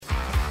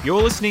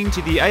You're listening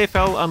to the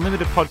AFL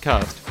Unlimited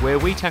podcast, where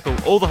we tackle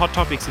all the hot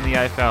topics in the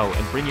AFL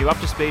and bring you up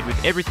to speed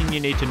with everything you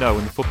need to know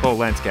in the football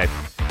landscape.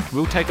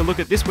 We'll take a look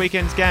at this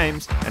weekend's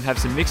games and have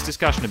some mixed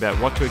discussion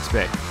about what to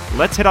expect.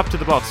 Let's head up to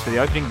the box for the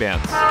opening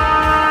bounce.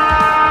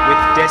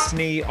 With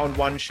Destiny on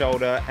one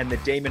shoulder and the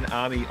Demon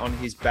Army on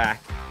his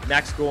back,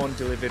 Max Gawn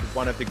delivered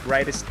one of the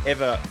greatest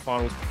ever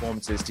finals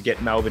performances to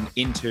get Melbourne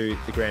into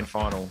the grand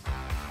final.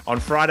 On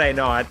Friday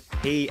night,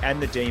 he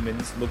and the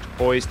Demons looked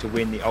poised to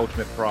win the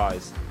ultimate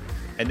prize.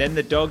 And then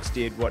the Dogs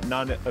did what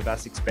none of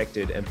us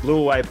expected and blew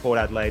away Port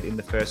Adelaide in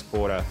the first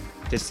quarter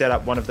to set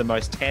up one of the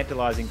most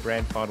tantalising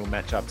grand final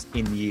matchups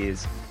in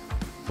years.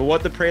 For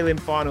what the prelim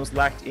finals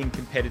lacked in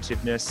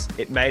competitiveness,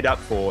 it made up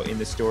for in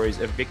the stories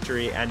of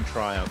victory and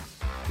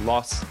triumph,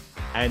 loss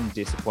and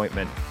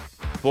disappointment.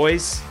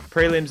 Boys,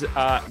 prelims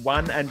are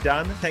one and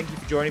done. Thank you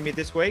for joining me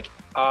this week.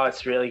 Oh,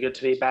 it's really good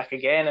to be back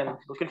again and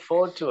looking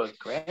forward to a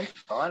grand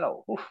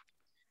final. Oof.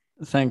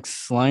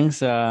 Thanks,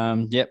 Langs.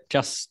 Only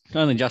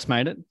just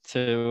made it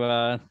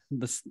to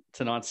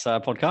tonight's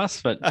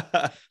podcast, but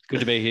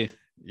good to be here.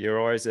 You're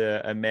always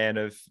a man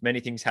of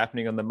many things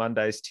happening on the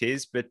Mondays,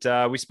 Tiz.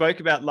 But we spoke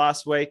about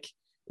last week,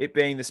 it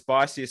being the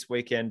spiciest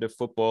weekend of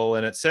football,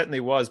 and it certainly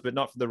was, but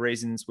not for the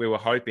reasons we were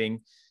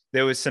hoping.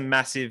 There was some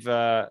massive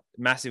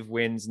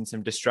wins and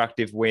some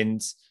destructive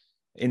wins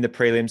in the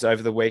prelims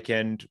over the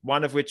weekend,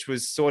 one of which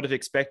was sort of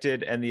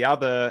expected and the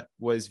other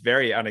was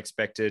very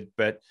unexpected,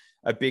 but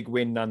a big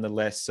win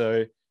nonetheless.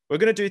 So we're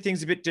going to do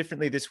things a bit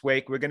differently this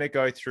week. We're going to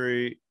go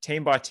through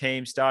team by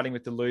team, starting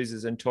with the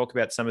losers, and talk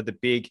about some of the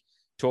big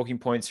talking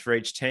points for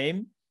each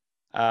team.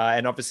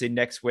 And obviously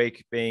next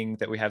week, being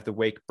that we have the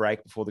week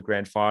break before the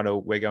grand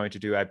final, we're going to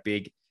do our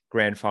big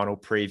grand final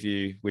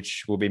preview,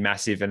 which will be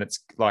massive. And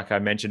it's, like I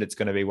mentioned, it's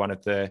going to be one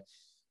of the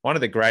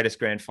greatest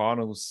grand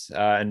finals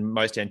and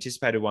most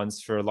anticipated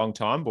ones for a long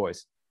time,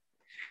 boys.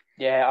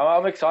 Yeah,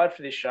 I'm excited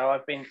for this show.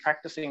 I've been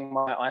practicing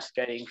my ice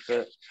skating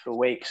for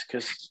weeks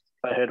because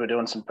I heard we're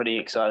doing some pretty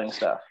exciting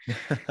stuff.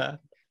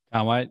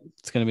 Can't wait.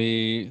 It's gonna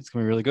be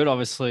really good.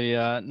 Obviously,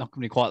 not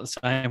gonna be quite the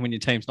same when your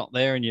team's not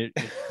there and you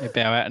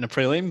bow out in a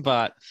prelim,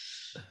 but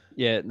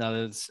yeah, no,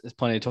 there's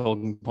plenty of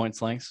talking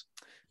points, Langs.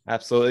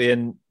 Absolutely,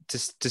 and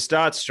to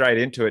start straight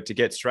into it, to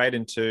get straight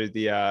into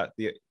the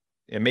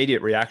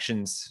immediate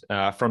reactions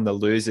from the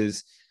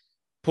losers,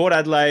 Port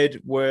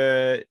Adelaide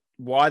were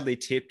widely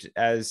tipped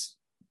as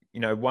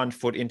 1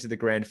 foot into the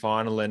grand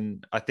final.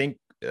 And I think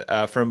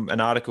from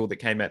an article that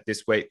came out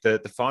this week,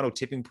 the final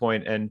tipping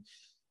point and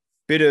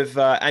bit of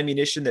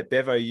ammunition that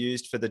Bevo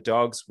used for the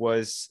Dogs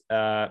was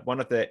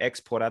one of the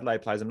ex-Port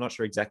Adelaide players. I'm not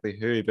sure exactly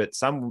who, but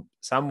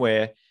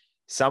somewhere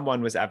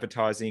someone was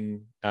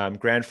advertising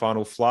grand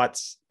final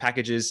flights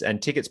packages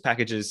and tickets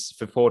packages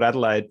for Port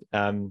Adelaide,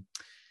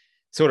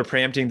 sort of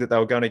preempting that they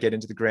were going to get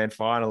into the grand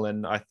final.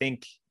 And I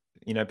think,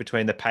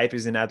 between the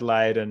papers in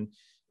Adelaide and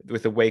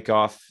with a week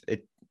off,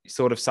 it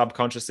sort of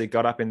subconsciously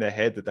got up in their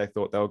head that they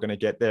thought they were going to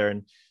get there.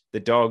 And the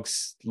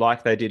Dogs,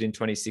 like they did in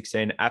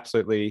 2016,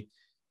 absolutely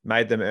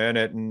made them earn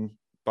it. And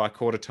by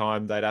quarter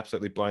time, they'd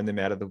absolutely blown them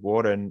out of the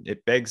water. And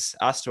it begs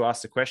us to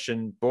ask the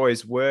question,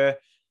 boys, were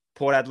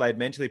Port Adelaide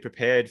mentally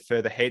prepared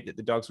for the heat that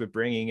the Dogs were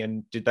bringing?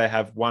 And did they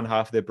have one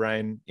half of their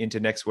brain into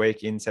next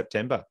week in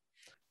September?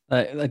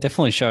 They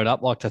definitely showed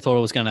up like they thought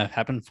it was going to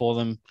happen for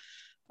them.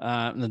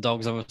 And the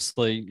Dogs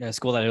obviously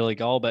scored that early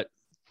goal, but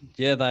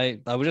yeah, they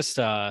were just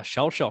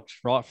shell-shocked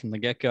right from the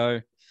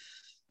get-go.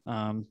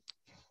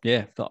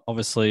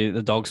 Obviously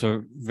the Dogs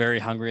were very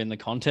hungry in the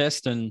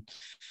contest, and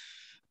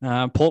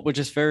Port were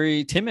just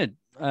very timid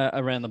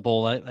around the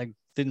ball. They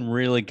didn't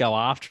really go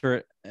after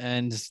it,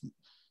 and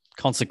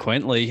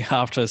consequently,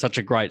 after such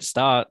a great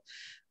start,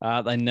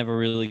 they never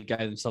really gave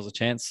themselves a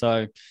chance.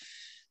 So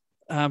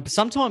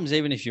sometimes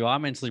even if you are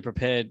mentally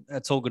prepared,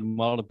 it's all good and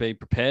well to be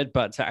prepared,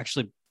 but to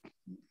actually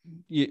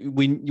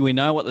we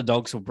know what the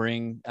Dogs will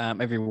bring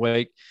every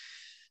week,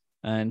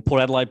 and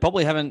Port Adelaide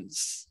probably haven't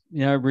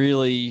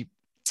really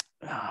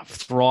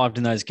thrived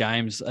in those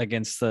games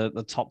against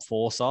the top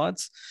four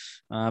sides.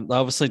 They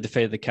obviously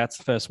defeated the Cats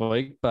the first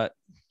week, but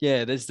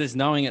yeah, there's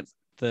knowing it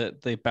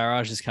the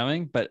barrage is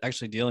coming, but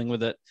actually dealing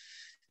with it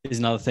is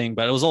another thing.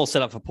 But it was all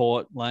set up for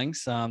Port,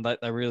 Langs.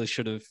 They really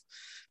should have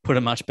put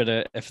a much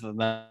better effort than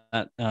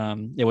that.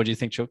 What do you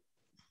think, Chuck?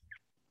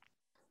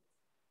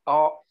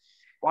 Oh,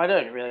 I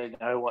don't really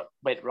know what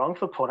went wrong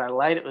for Port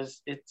Adelaide.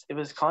 It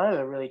was kind of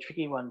a really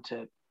tricky one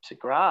to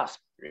grasp,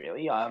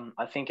 really.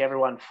 I think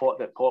everyone thought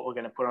that Port were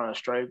going to put on a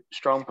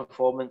strong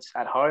performance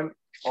at home,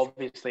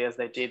 obviously, as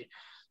they did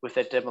with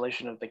their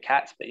demolition of the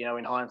Cats. But,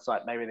 in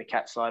hindsight, maybe the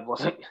Cats side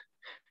wasn't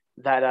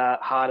that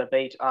hard a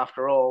beat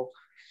after all.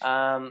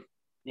 The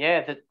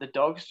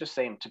Dogs just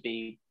seem to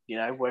be,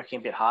 working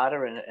a bit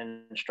harder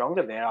and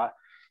stronger there.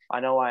 I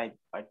know I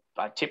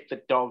tipped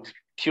the Dogs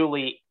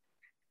purely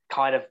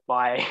kind of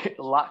by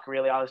luck,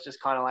 really. I was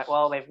just kind of like,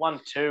 well, they've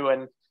won 2,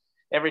 and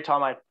every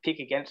time I pick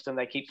against them,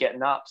 they keep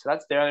getting up. So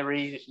that's the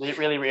only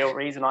really real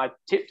reason I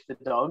tipped the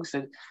Dogs.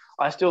 And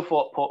I still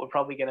thought Port were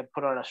probably going to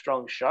put on a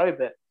strong show.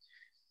 But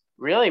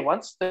really,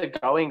 once the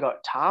going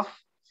got tough,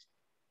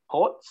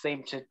 Port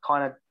seemed to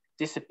kind of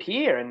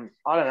disappear. And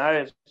I don't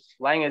know,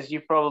 Langers, you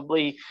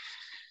probably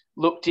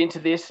looked into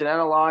this and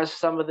analysed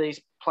some of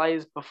these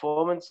players'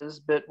 performances,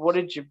 but what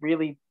did you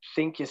really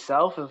think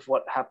yourself of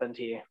what happened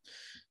here?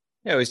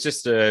 Yeah, it was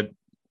just a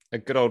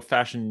good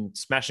old-fashioned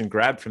smash and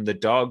grab from the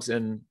Dogs.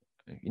 And,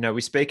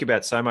 we speak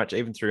about so much,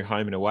 even through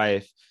home and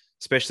away,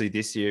 especially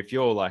this year, if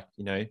you're like,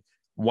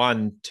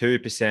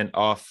 1-2%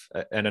 off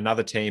and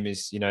another team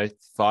is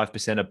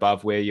 5%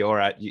 above where you're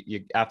at,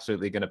 you're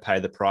absolutely going to pay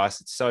the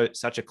price. It's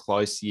such a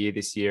close year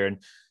this year. And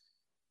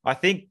I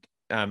think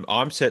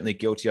I'm certainly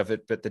guilty of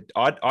it, but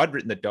I'd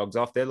written the Dogs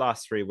off. Their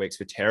last 3 weeks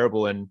were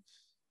terrible, and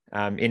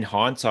in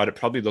hindsight it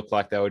probably looked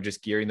like they were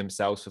just gearing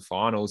themselves for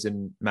finals,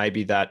 and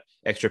maybe that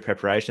extra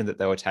preparation that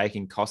they were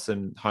taking cost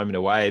them home and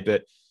away.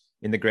 But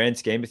in the grand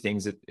scheme of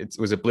things, it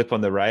was a blip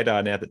on the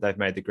radar now that they've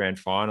made the grand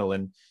final.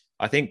 And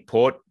I think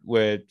Port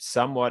were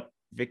somewhat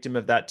victim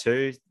of that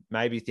too,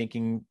 maybe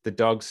thinking the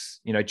Dogs,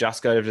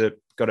 just got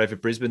over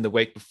Brisbane the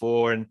week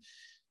before, and,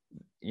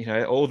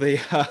 all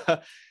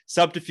the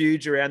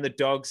subterfuge around the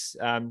Dogs,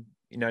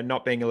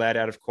 not being allowed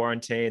out of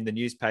quarantine, the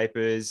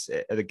newspapers,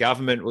 the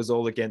government was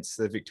all against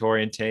the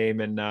Victorian team.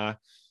 And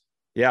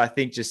I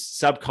think just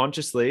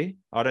subconsciously,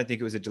 I don't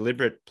think it was a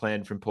deliberate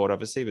plan from Port,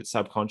 obviously, but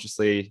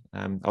subconsciously,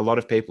 a lot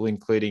of people,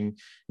 including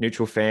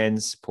neutral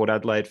fans, Port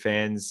Adelaide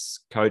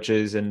fans,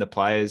 coaches, and the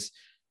players,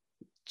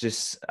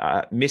 just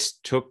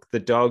mistook the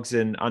Dogs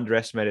and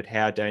underestimated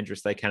how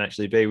dangerous they can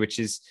actually be, which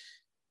is,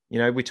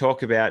 we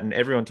talk about, and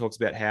everyone talks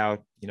about how,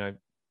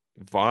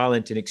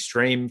 violent and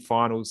extreme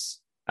finals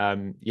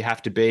you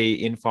have to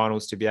be in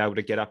finals to be able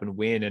to get up and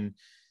win. And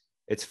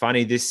it's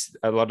funny,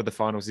 a lot of the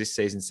finals this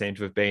season seem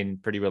to have been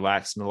pretty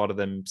relaxed, and a lot of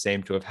them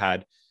seem to have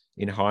had,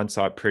 in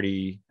hindsight,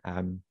 pretty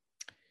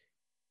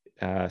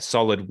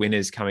solid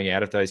winners coming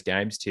out of those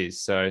games,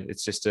 Tiz. So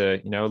it's just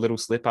a little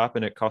slip up,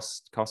 and it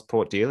cost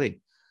Port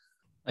dearly.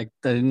 Like,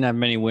 they didn't have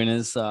many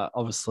winners.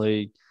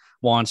 Obviously,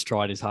 Wines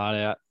tried his heart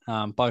out.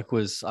 Boak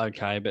was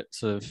okay, but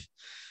sort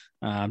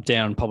of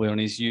down probably on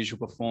his usual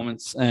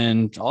performance.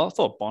 And I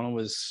thought Bonner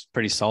was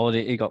pretty solid.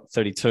 He got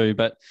 32,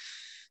 but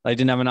they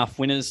didn't have enough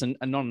winners, and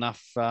not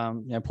enough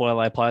Port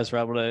Adelaide players were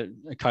able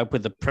to cope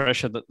with the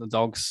pressure that the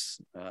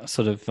Dogs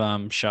sort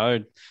of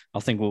showed. I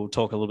think we'll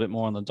talk a little bit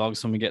more on the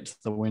Dogs when we get to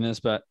the winners.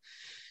 But,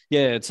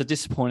 yeah, it's a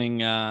disappointing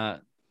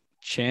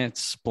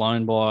chance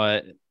blown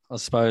by, I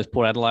suppose,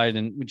 Port Adelaide,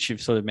 and which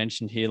you've sort of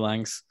mentioned here,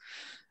 Langs.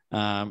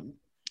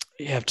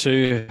 You have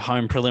 2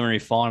 home preliminary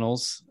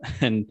finals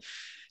and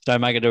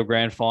don't make it to a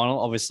grand final.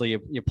 Obviously,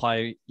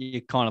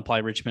 you kind of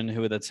play Richmond,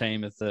 who are the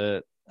team of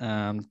the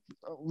one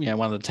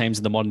of the teams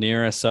in the modern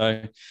era.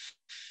 So,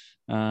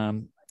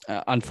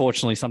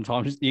 unfortunately,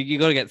 sometimes you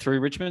got to get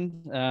through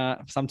Richmond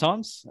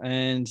sometimes,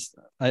 and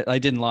they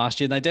didn't last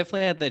year. They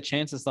definitely had their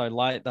chances though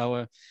late.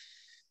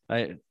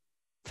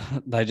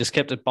 They just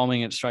kept it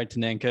bombing it straight to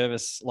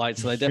Nankervis late,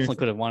 so they definitely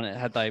could have won it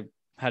had they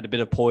had a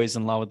bit of poise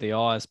and lowered the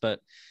eyes. But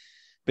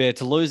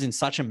to lose in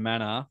such a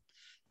manner,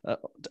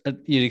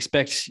 you'd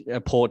expect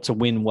Port to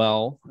win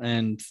well,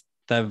 and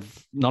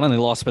they've not only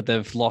lost, but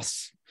they've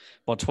lost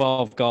by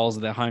 12 goals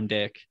of their home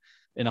deck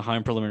in a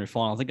home preliminary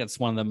final. I think that's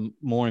one of the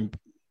more,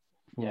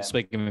 we'll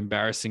speak of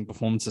embarrassing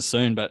performances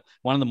soon, but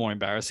one of the more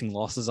embarrassing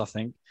losses, I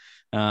think,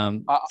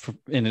 in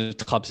the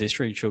club's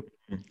history, Chook.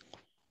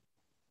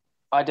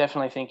 I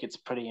definitely think it's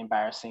pretty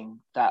embarrassing,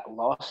 that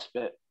loss,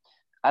 but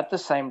in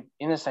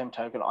the same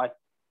token,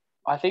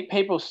 I think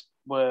people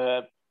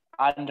were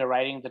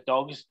underrating the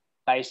Dogs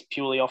based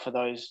purely off of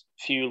those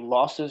few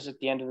losses at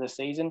the end of the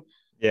season.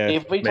 Yeah.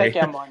 If we take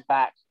our mind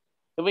back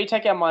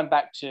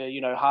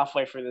to,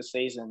 halfway through the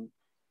season,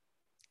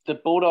 the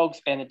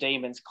Bulldogs and the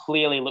Demons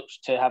clearly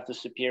looked to have the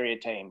superior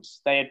teams.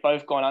 They had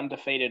both gone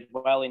undefeated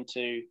well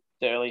into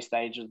the early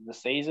stages of the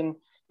season.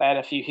 They had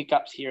a few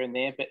hiccups here and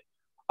there, but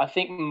I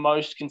think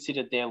most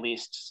considered their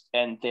lists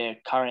and their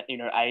current,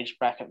 age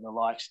bracket and the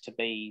likes to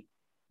be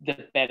the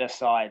better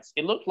sides.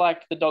 It looked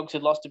like the Dogs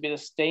had lost a bit of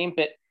steam,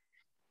 but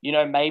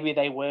maybe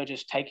they were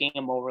just taking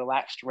a more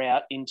relaxed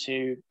route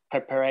into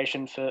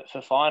preparation for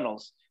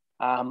finals.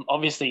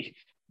 Obviously,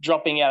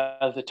 dropping out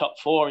of the top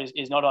 4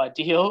 is not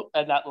ideal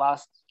in that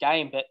last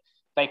game, but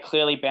they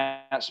clearly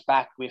bounced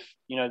back with,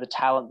 the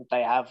talent that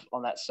they have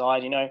on that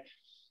side.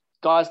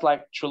 Guys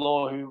like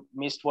Treloar, who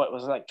missed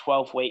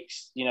 12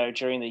 weeks,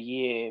 during the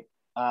year,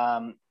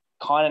 kind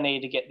of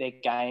needed to get their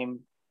game,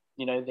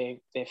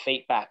 their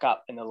feet back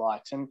up and the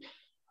likes. And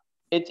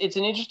it's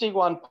an interesting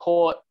one,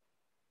 Port.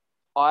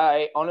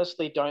 I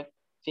honestly don't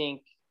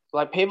think,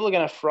 people are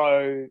going to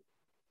throw,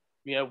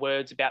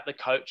 words about the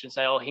coach and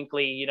say, oh,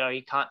 Hinkley,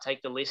 he can't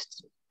take the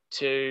list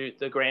to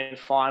the grand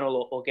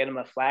final or get him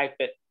a flag.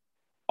 But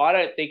I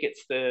don't think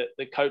it's the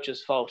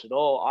coach's fault at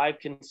all. I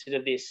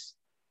consider this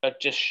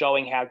just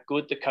showing how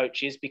good the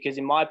coach is, because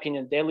in my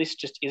opinion, their list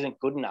just isn't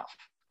good enough.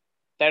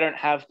 They don't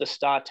have the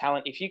star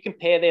talent. If you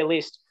compare their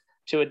list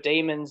to a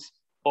Demons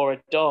or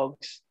a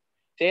Dogs,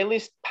 their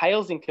list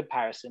pales in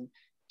comparison.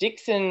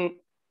 Dixon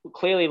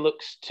clearly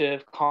looks to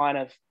kind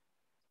of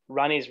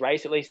run his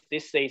race, at least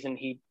this season.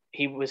 He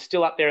he was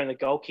still up there in the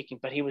goal kicking,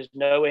 but he was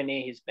nowhere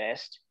near his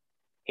best.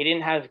 He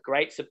didn't have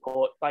great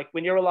support. Like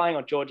when you're relying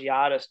on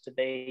Georgiades to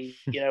be,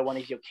 one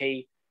of your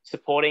key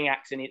supporting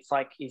acts, and it's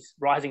like his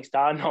rising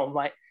star. No, I'm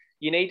like,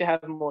 you need to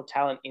have more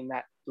talent in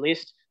that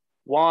list.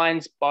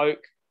 Wines, Boak,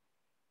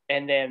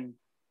 and then ...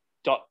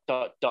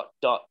 for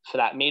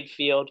that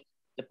midfield.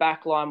 The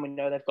back line, we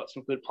know they've got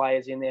some good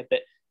players in there,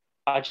 but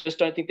I just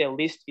don't think their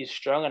list is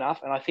strong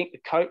enough. And I think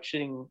the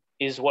coaching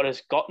is what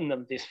has gotten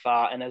them this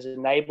far and has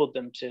enabled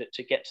them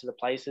to get to the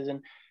places.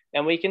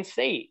 And we can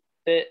see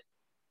that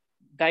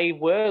they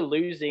were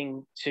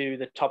losing to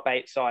the top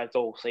 8 sides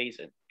all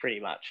season, pretty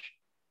much.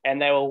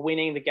 And they were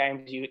winning the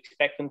games you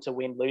expect them to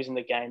win, losing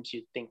the games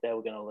you'd think they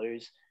were going to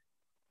lose.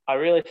 I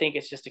really think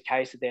it's just a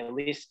case of their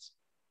list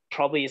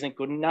probably isn't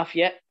good enough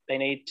yet. They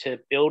need to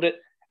build it.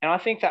 And I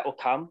think that will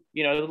come.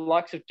 The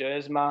likes of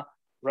Dersma,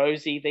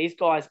 Rosie, these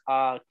guys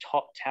are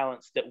top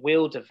talents that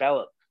will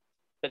develop,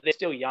 but they're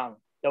still young.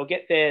 They'll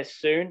get there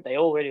soon. They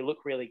already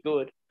look really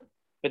good.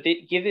 But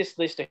give this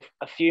list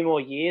a few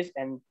more years,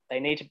 and they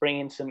need to bring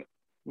in some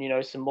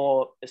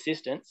more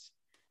assistance.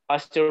 I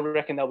still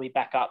reckon they'll be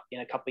back up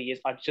in a couple of years.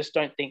 I just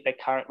don't think they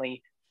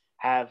currently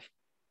have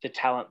the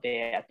talent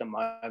there at the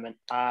moment.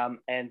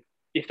 And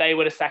if they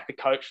were to sack the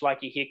coach,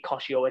 like you hear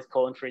Koshy always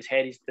calling for his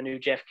head, he's the new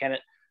Jeff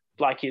Kennett,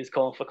 like he was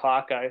calling for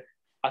Clarko,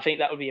 I think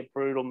that would be a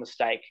brutal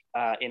mistake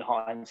in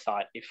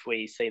hindsight if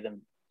we see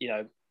them,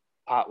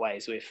 part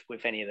ways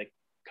with any of the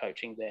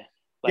coaching there.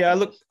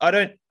 Look, I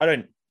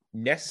don't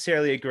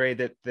necessarily agree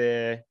that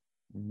they're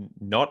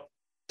not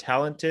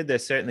talented. They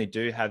certainly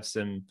do have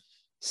some,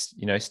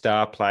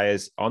 star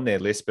players on their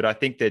list, but I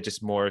think they're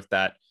just more of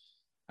that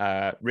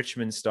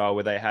Richmond style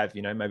where they have,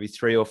 maybe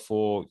 3 or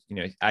 4,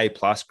 A+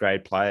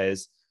 grade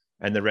players,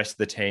 and the rest of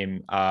the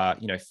team are,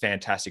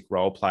 fantastic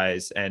role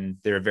players, and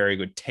they're a very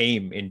good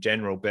team in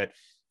general. But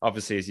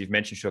obviously, as you've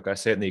mentioned, Shook, I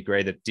certainly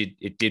agree that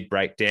it did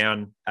break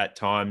down at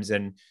times.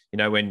 And,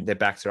 when their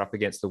backs are up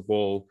against the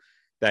wall,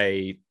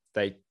 they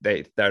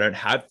don't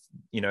have,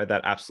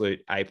 that absolute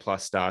A+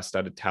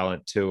 star-studded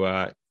talent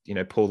to,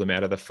 pull them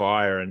out of the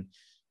fire. And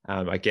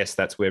I guess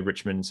that's where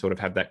Richmond sort of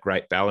have that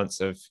great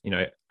balance of,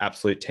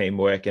 absolute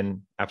teamwork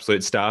and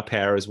absolute star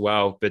power as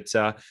well. But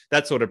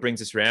that sort of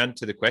brings us around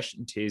to the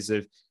question, Tiz,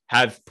 of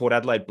have Port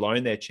Adelaide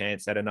blown their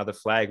chance at another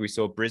flag? We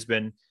saw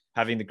Brisbane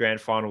having the grand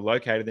final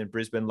located in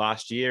Brisbane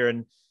last year,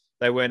 and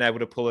they weren't able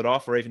to pull it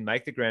off or even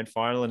make the grand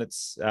final. And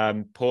it's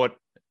Port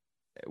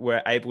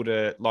were able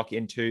to lock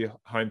in 2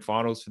 home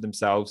finals for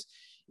themselves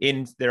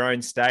in their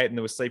own state, and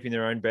they were sleeping in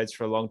their own beds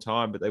for a long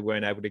time, but they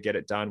weren't able to get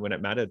it done when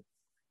it mattered.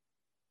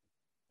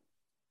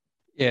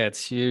 Yeah,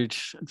 it's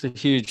huge. It's a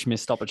huge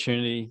missed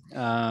opportunity.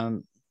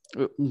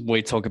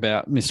 We talk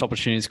about missed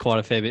opportunities quite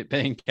a fair bit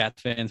being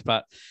Cats fans,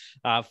 but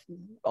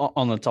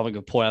on the topic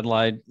of Port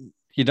Adelaide,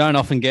 you don't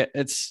often get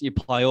you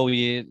play all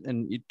year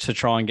and to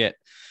try and get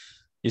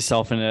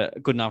yourself in a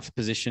good enough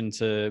position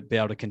to be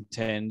able to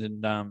contend.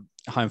 And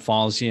home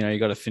finals, you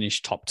got to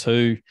finish top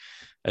 2.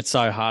 It's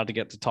so hard to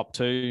get to top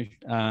 2.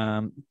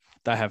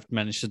 They have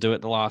managed to do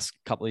it the last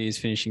couple of years,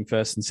 finishing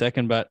first and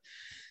second. But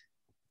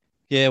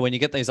yeah, when you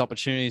get these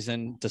opportunities,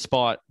 and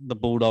despite the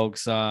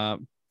Bulldogs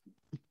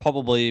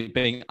probably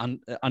being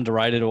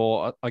underrated,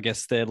 or I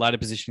guess their later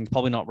position is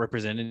probably not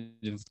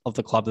representative of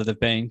the club that they've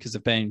been, because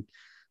they've been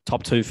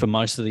top 2 for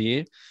most of the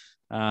year.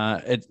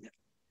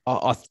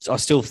 I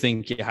still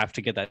think you have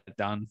to get that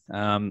done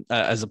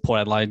as a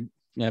Port Adelaide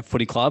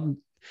footy club.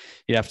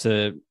 You have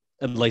to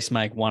at least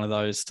make one of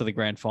those to the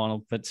grand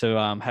final, but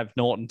to have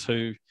Norton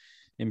 2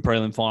 in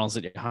prelim finals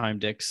at your home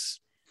decks,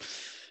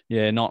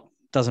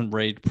 doesn't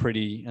read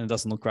pretty, and it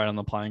doesn't look great on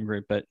the playing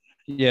group. But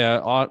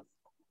yeah,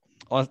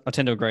 I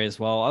tend to agree as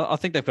well. I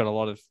think they've got a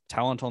lot of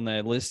talent on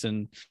their list,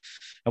 and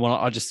they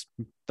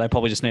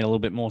probably just need a little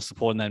bit more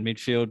support in that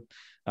midfield.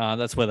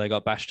 That's where they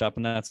got bashed up,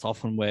 and that's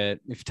often where,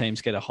 if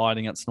teams get a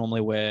hiding, it's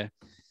normally where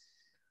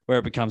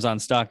it becomes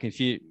unstuck.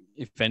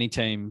 If any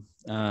team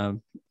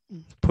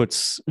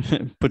puts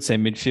their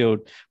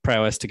midfield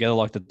prowess together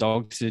like the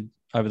Dogs did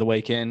over the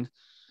weekend,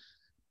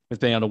 with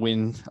being able to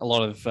win a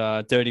lot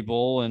of dirty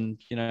ball and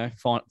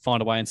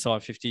find a way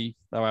inside 50,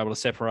 they were able to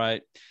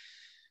separate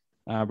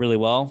really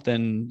well.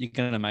 Then you're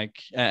going to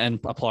make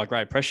and apply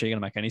great pressure. You're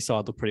going to make any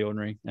side look pretty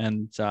ordinary,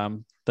 and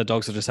the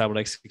Dogs are just able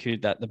to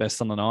execute that the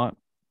best on the night.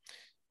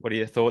 What are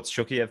your thoughts,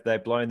 Shooky? Have they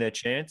blown their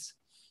chance?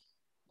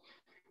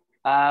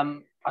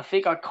 I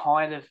think I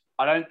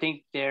don't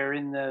think they're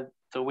in the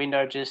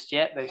window just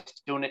yet. They've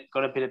still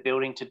got a bit of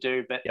building to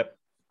do, but yep.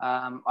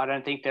 I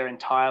don't think they're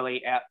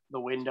entirely out the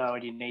window,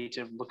 and you need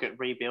to look at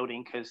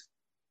rebuilding, because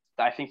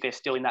I think they're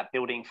still in that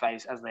building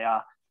phase as they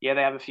are. Yeah,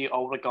 they have a few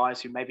older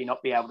guys who maybe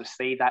not be able to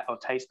see that or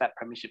taste that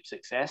premiership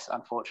success,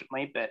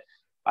 unfortunately, but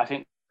I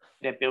think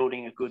they're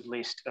building a good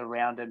list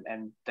around them,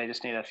 and they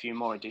just need a few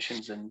more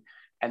additions, and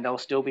they'll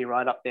still be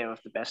right up there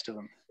with the best of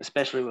them,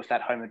 especially with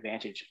that home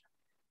advantage.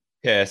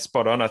 Yeah,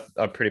 spot on.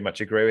 I pretty much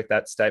agree with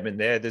that statement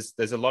there.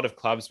 There's a lot of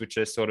clubs which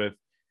are sort of,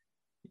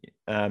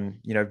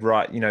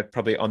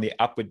 probably on the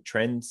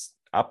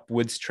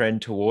upwards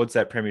trend towards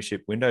that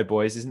premiership window,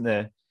 boys, isn't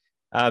there?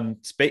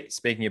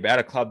 Speaking about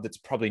a club that's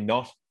probably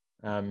not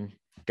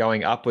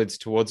going upwards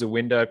towards a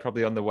window,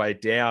 probably on the way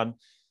down,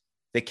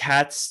 the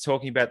Cats,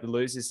 talking about the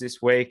losers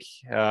this week,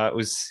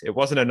 it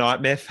wasn't a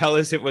nightmare,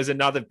 fellas. It was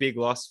another big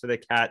loss for the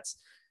Cats.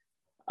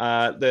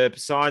 The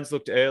signs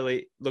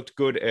looked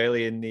good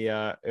early in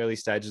the early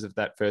stages of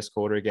that first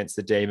quarter against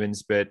the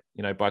Demons, but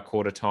by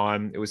quarter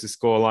time, it was a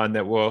scoreline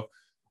that we're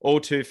all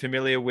too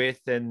familiar with,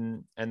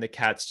 and the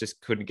Cats just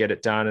couldn't get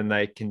it done, and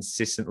they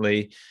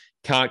consistently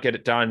can't get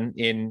it done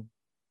in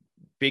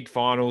big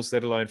finals,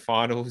 let alone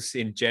finals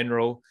in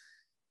general.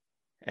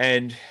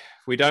 And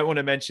we don't want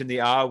to mention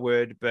the R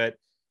word, but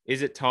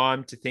is it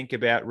time to think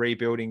about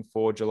rebuilding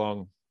for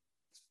Geelong?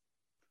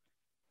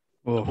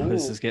 Oh,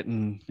 this is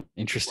getting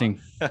interesting.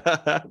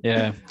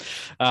 Yeah.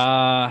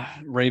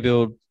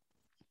 Rebuild.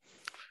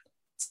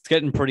 It's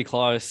getting pretty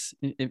close.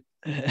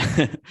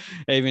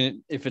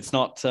 Even if it's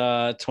not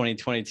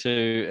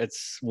 2022,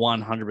 it's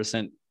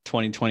 100%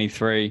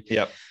 2023.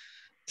 Yep.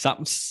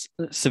 Some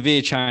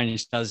severe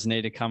change does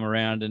need to come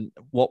around, and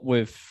what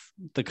with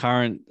the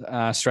current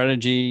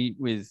strategy,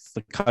 with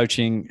the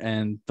coaching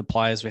and the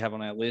players we have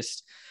on our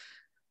list,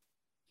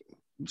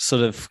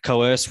 sort of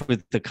coerced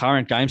with the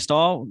current game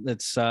style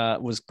that's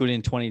was good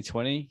in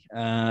 2020,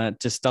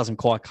 just doesn't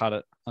quite cut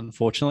it,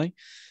 unfortunately.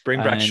 Bring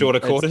back shorter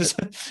quarters.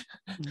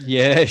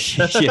 Yeah,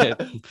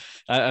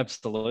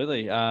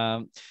 absolutely.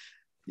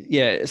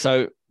 Yeah,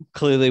 so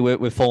clearly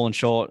we've fallen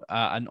short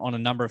on a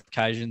number of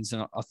occasions,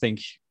 and I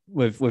think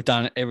we've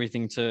done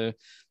everything to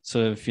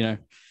sort of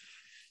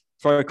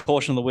throw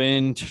caution to the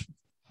wind,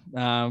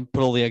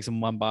 put all the eggs in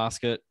one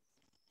basket,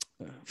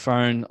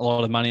 thrown a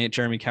lot of money at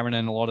Jeremy Cameron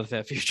and a lot of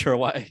their future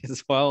away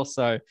as well.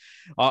 So,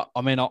 I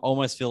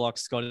almost feel like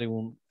Scotty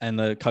and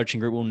the coaching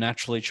group will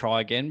naturally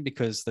try again,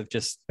 because they've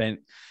just spent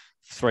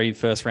 3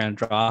 first-round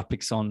draft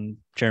picks on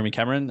Jeremy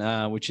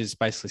Cameron, which is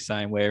basically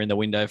saying we're in the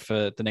window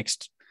for the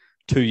next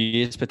 2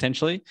 years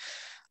potentially.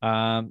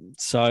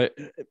 So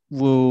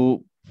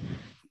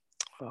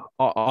I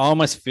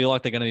almost feel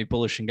like they're going to be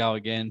bullish and go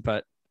again,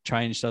 but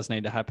change does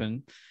need to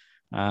happen.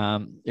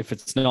 If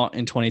it's not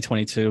in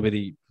 2022, it'll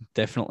be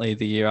definitely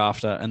the year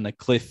after. And the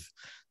cliff,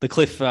 it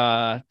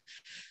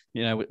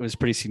was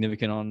pretty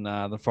significant on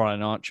the Friday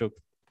night, Chook.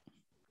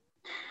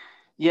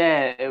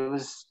 Yeah, it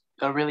was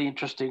a really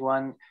interesting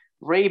one.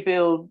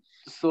 Rebuild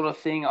sort of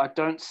thing. I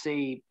don't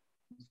see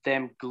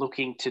them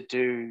looking to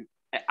do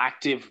an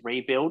active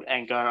rebuild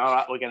and go, all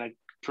right, we're going to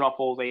drop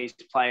all these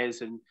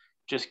players and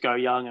just go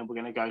young and we're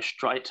going to go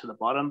straight to the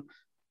bottom.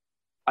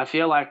 I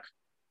feel like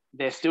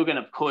they're still going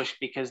to push,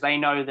 because they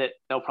know that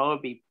they'll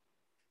probably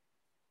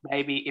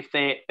maybe if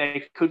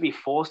they could be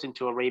forced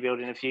into a rebuild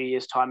in a few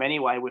years' time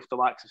anyway, with the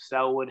likes of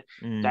Selwood,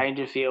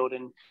 Dangerfield,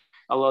 and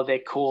a lot of their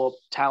core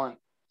talent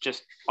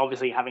just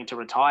obviously having to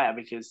retire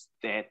because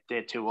they're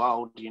too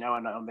old, and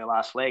on their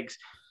last legs.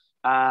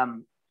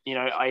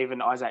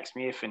 Even Isaac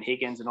Smith and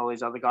Higgins and all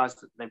these other guys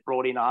that they've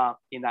brought in are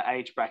in that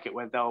age bracket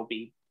where they'll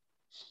be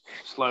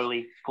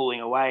slowly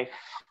pulling away.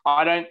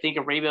 I don't think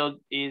a rebuild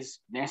is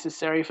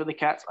necessary for the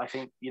Cats. I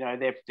think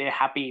they're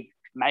happy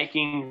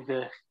making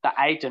the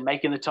 8 and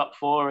making the top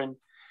 4, and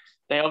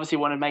they obviously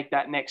want to make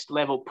that next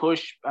level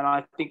push. And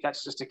I think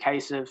that's just a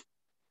case of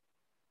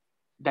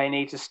they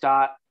need to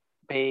start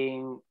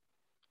being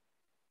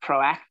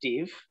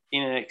proactive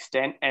in an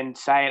extent and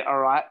saying, all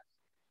right,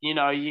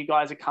 you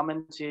guys are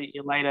coming to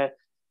your later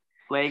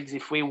legs.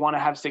 If we want to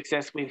have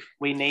success,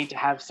 we need to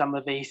have some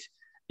of these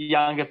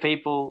younger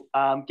people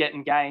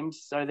getting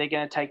games, so they're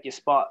going to take your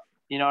spot.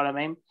 You know what I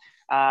mean?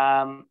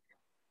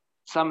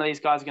 Some of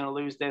these guys are going to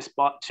lose their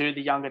spot to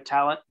the younger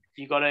talent.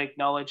 You've got to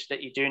acknowledge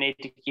that you do need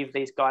to give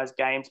these guys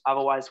games.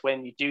 Otherwise,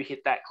 when you do hit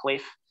that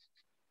cliff,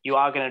 you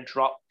are going to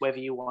drop whether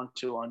you want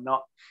to or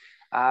not.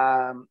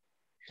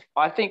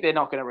 I think they're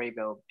not going to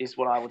rebuild, is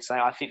what I would say.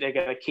 I think they're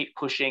going to keep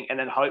pushing and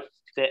then hope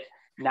that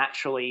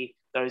naturally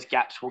those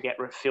gaps will get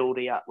refilled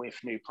out with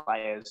new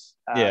players.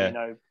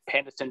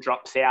 Henderson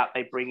drops out,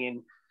 they bring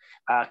in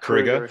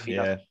Kruger if he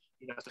doesn't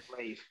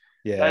leave.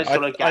 Yeah, those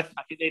sort of gaps.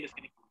 I think they're just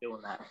going to keep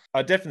doing that.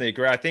 I definitely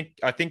agree. I think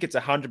it's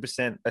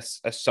 100%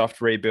 a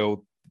soft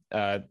rebuild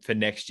for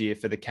next year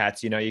for the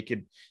Cats. You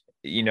could,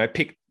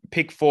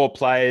 pick 4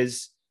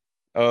 players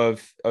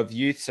of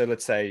youth. So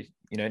let's say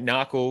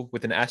Narkle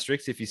with an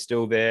asterisk if he's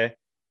still there.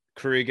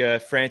 Kruger,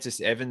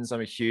 Francis Evans,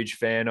 I'm a huge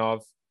fan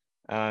of.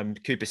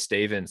 Cooper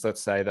Stevens,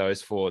 let's say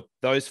those 4.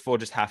 Those 4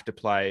 just have to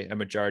play a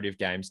majority of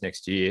games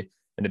next year,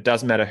 and it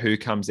doesn't matter who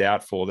comes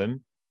out for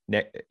them,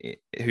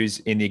 who's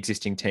in the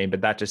existing team,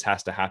 but that just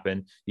has to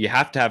happen. You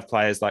have to have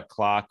players like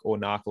Clark or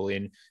Narkle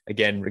in,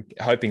 again,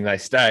 hoping they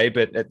stay,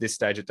 but at this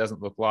stage it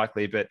doesn't look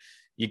likely. But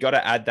you got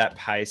to add that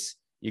pace.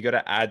 You got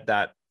to add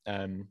that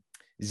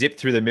zip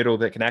through the middle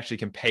that can actually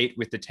compete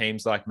with the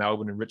teams like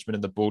Melbourne and Richmond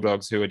and the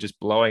Bulldogs, who are just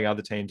blowing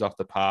other teams off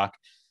the park.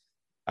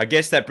 I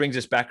guess that brings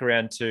us back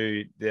around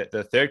to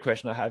the third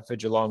question I had for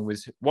Geelong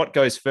was, what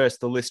goes first,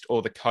 the list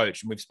or the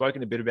coach? And we've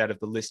spoken a bit about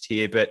the list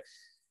here, but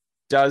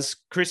does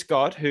Chris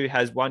Scott, who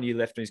has 1 year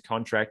left in his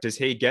contract, does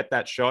he get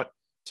that shot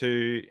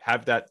to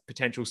have that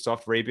potential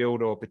soft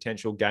rebuild or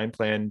potential game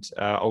planned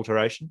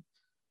alteration?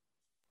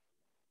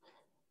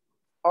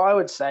 I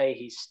would say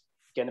he's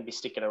going to be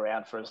sticking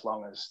around for as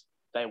long as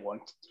they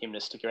want him to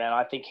stick around.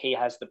 I think he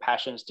has the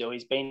passion still.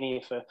 He's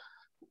been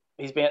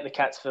at the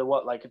Cats for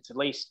it's at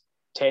least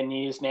 10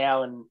 years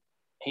now, and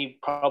he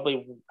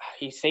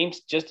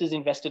seems just as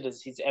invested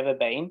as he's ever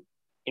been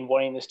in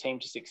wanting this team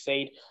to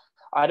succeed.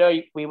 I know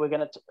we were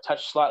going to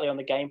touch slightly on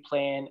the game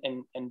plan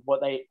and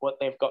what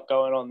they've got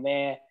going on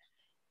there.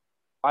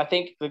 I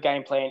think the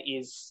game plan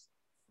is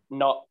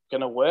not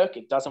going to work.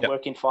 It doesn't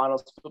work in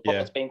finals football.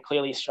 It's been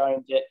clearly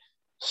shown that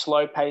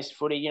slow-paced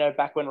footy,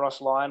 back when Ross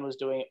Lyon was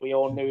doing it, we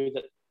all knew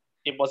that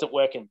it wasn't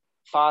working.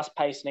 Fast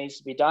pace needs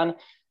to be done.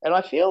 And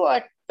I feel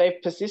like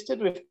they've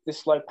persisted with the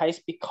slow pace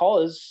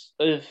because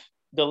of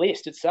the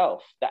list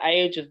itself, the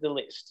age of the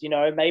list.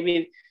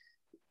 Maybe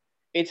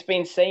it's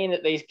been seen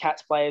that these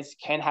Cats players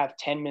can have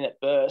 10-minute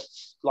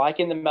bursts, like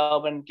in the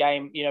Melbourne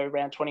game,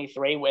 round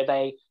 23, where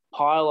they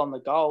pile on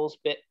the goals,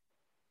 but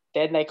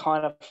then they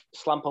kind of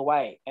slump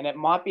away. And it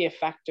might be a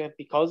factor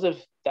because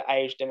of the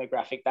age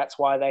demographic. That's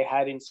why they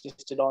had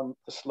insisted on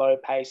the slow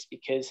pace,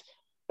 because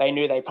they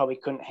knew they probably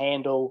couldn't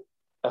handle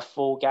a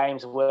full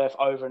game's worth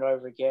over and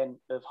over again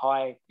of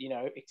high,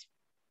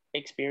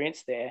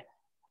 experience there.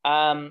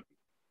 I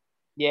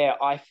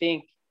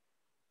think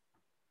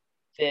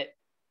that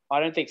I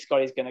don't think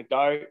Scotty's going to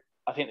go.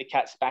 I think the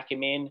Cats back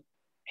him in.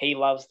 He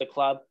loves the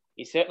club.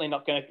 He's certainly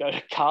not going to go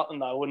to Carlton,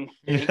 though, I wouldn't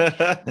think,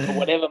 for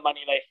whatever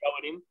money they throw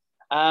at him.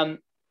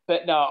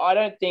 But no, I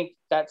don't think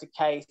that's a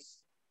case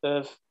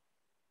of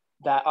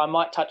that. I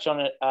might touch on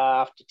it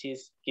after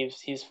Tiz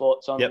gives his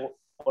thoughts on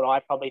what I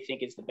probably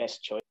think is the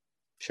best choice.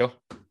 Sure.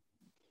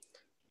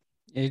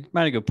 You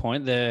made a good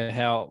point there,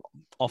 how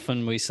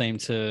often we seem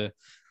to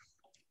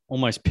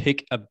almost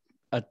pick a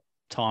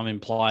time in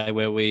play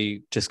where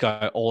we just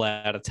go all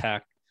out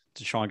attack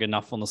to try and get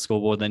enough on the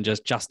scoreboard, then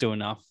just do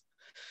enough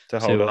to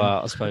hold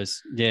on. I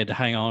suppose, to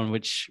hang on,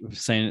 which we've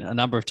seen a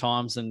number of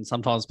times, and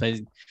sometimes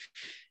be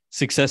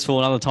successful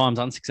and other times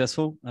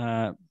unsuccessful,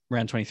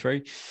 round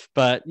 23.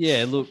 But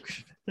look,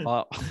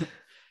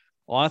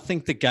 I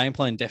think the game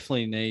plan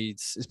definitely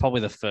is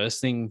probably the first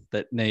thing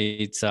that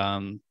needs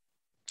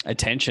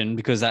attention,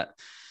 because that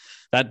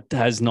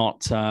has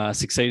not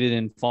succeeded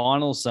in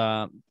finals.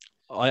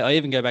 I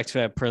even go back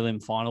to our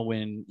prelim final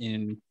win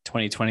in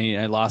 2020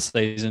 last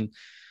season.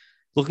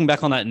 Looking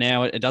back on that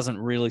now, it doesn't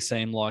really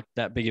seem like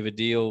that big of a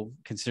deal,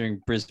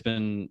 considering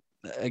Brisbane,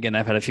 again,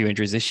 they've had a few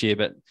injuries this year,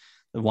 but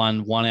they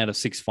won 1 out of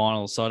 6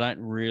 finals. So I don't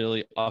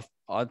really,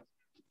 I'm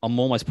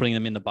almost putting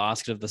them in the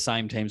basket of the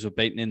same teams we've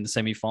beaten in the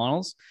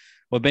semi-finals.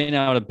 We've been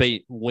able to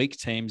beat weak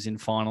teams in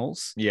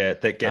finals. Yeah,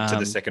 that get to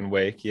the second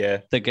week. Yeah,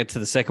 that get to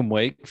the second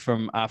week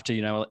from after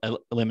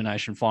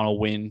elimination final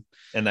win,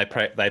 and they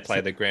play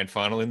the grand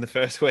final in the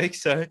first week.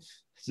 So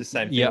it's the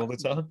same thing all the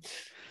time.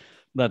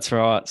 That's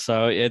right.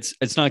 So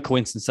it's no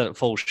coincidence that it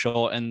falls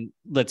short. And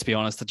let's be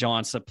honest, the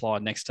Giants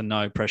applied next to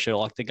no pressure.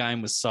 Like, the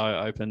game was so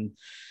open.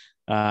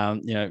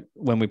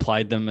 When we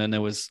played them, and there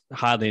was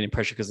hardly any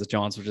pressure because the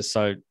Giants were just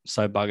so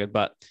buggered.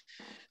 But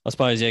I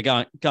suppose,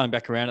 going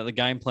back around it, the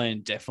game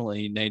plan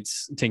definitely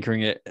needs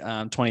tinkering. It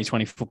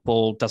 2020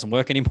 football doesn't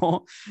work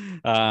anymore.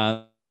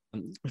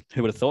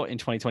 Who would have thought in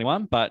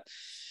 2021? But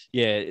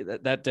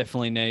that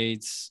definitely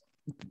needs.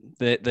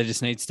 There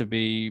just needs to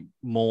be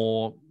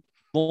more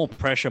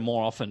pressure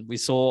more often. We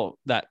saw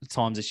that at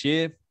times this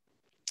year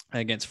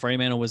against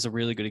Fremantle was a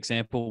really good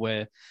example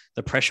where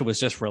the pressure was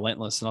just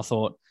relentless. And I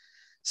thought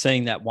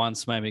seeing that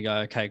once made me go,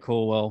 okay,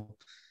 cool. Well,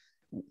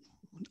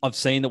 I've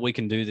seen that we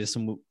can do this,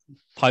 and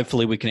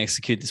hopefully we can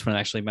execute this when it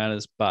actually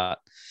matters. But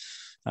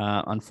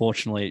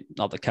unfortunately,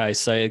 not the case.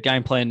 So the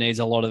game plan needs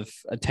a lot of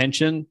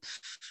attention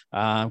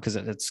because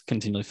it's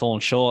continually fallen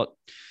short.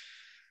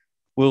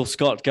 Will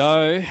Scott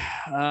go?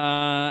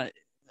 I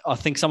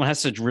think someone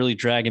has to really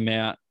drag him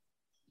out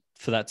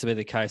for that to be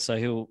the case. So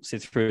he'll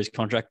sit through his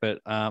contract, but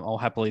I'll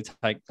happily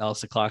take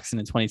Alistair Clarkson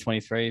in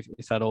 2023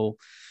 if that all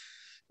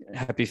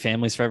happy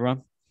families for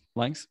everyone.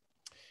 Langs?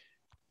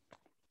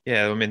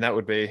 Yeah, I mean, that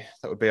would be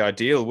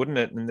ideal, wouldn't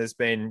it? And there's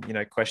been,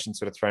 questions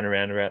sort of thrown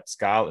around about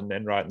Scarlett and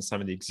Enright and some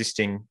of the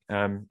existing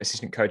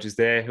assistant coaches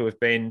there who have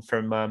been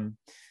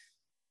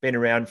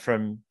around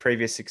from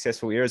previous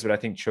successful eras. But I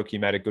think Chucky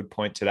made a good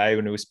point today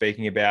when he was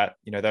speaking about,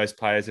 those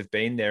players have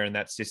been there in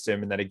that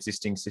system and that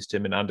existing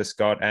system, and under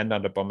Scott and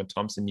under Bomber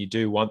Thompson, you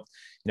do want,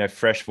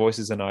 fresh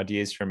voices and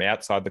ideas from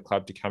outside the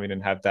club to come in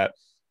and have that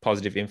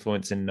positive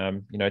influence and,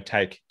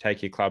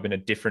 take your club in a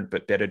different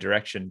but better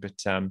direction.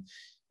 But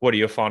what are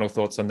your final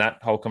thoughts on that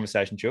whole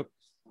conversation, Chuck?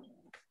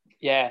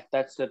 Yeah,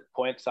 that's the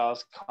point. So I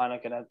was kind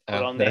of going to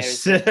put on there.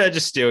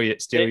 Just steal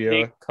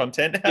your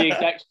content. The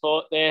exact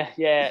thought there,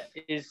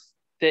 is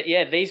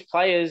that, these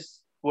players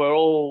were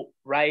all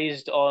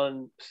raised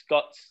on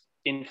Scott's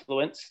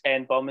influence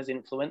and Bomber's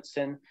influence,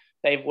 and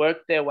they've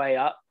worked their way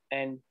up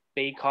and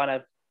be kind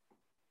of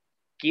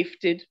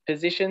gifted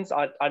positions.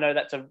 I know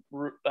that's a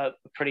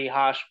pretty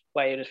harsh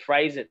way to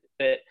phrase it,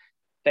 but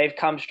they've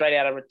come straight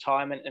out of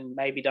retirement and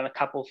maybe done a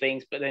couple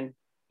things, but then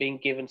being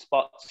given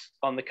spots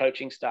on the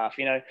coaching staff.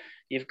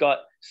 You've got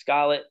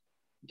Scarlett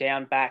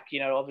down back.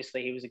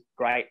 Obviously he was a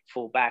great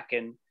full back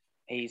and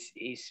he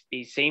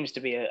seems to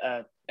be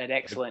an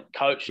excellent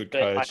coach. Good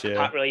but coach,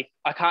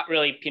 I can't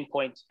really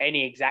pinpoint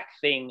any exact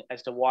thing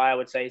as to why I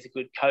would say he's a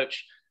good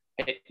coach.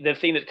 The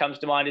thing that comes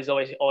to mind is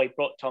always, he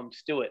brought Tom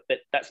Stewart, but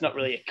that's not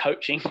really a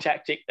coaching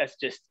tactic. That's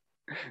just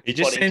he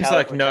just seems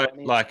like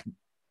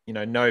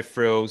no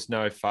frills,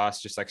 no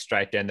fuss, just like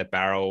straight down the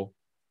barrel.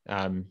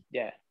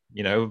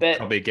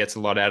 Probably gets a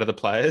lot out of the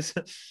players.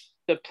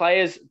 The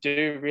players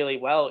do really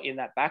well in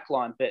that back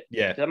line, but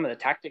some of the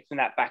tactics in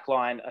that back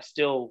line are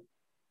still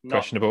not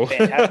questionable.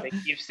 Fantastic.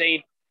 You've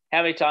seen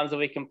how many times have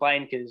we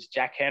complained because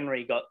Jack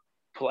Henry got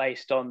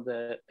placed on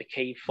the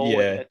key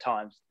forward at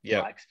times.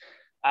 Yeah.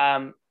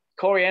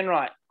 Corey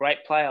Enright,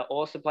 great player,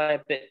 awesome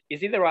player, but is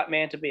he the right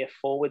man to be a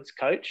forwards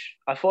coach?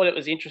 I thought it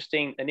was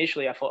interesting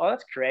initially. I thought,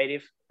 that's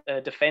creative,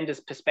 a defender's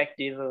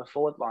perspective of a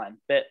forward line.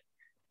 But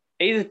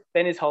he's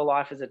been his whole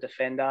life as a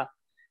defender.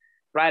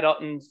 Brad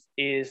Ottens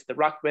is the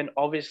ruckman,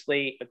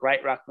 obviously a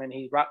great ruckman.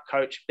 He's ruck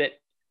coach, but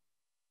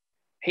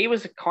he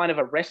was a kind of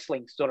a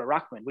wrestling sort of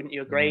ruckman. Wouldn't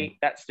you agree?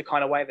 That's the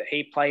kind of way that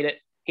he played it.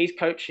 He's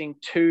coaching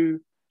two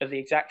of the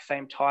exact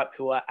same type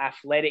who are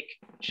athletic,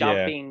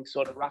 jumping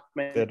sort of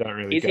ruckmen. They don't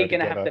really is he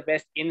going to have the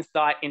best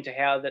insight into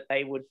how that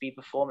they would be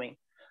performing?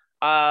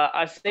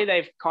 I see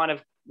they've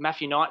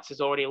Matthew Knights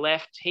has already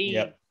left.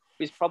 He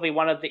is probably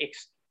one of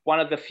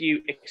the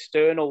few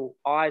external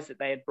eyes that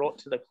they had brought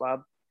to the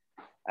club.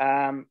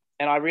 And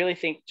I really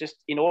think just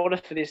in order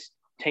for this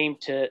team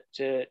to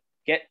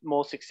get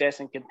more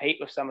success and compete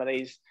with some of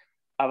these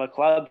other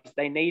clubs,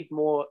 they need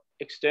more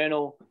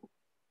external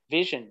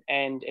vision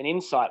and an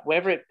insight,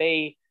 whether it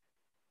be,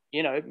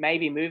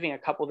 maybe moving a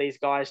couple of these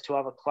guys to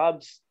other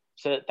clubs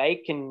so that they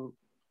can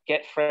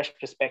get fresh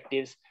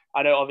perspectives.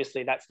 I know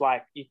obviously that's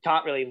like, you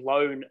can't really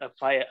loan a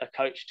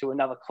coach to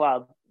another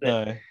club,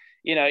 but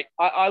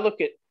I look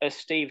at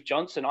Steve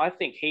Johnson. I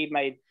think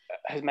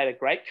has made a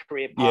great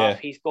career path.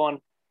 He's gone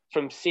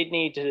from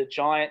Sydney to the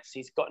Giants.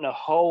 He's gotten a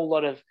whole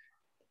lot of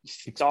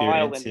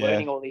style and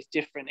learning all these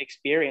different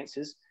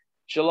experiences.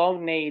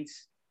 Geelong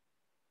needs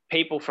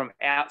people from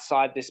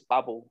outside this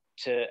bubble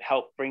to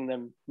help bring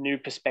them new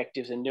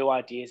perspectives and new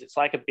ideas. It's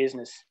like a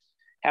business.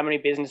 How many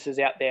businesses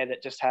out there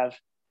that just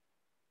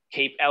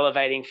keep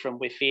elevating from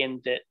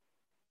within, that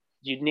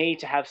you need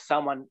to have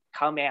someone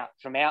come out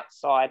from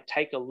outside,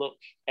 take a look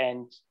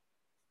and,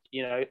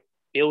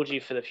 build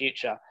you for the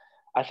future.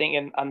 I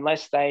think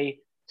unless they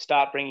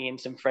start bringing in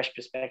some fresh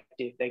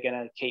perspective, they're going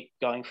to keep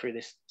going through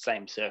this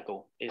same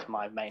circle is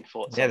my main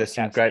thoughts. Yeah, there's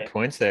some great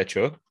points there,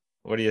 Chuck.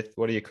 What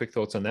are your quick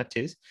thoughts on that,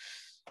 Tiz?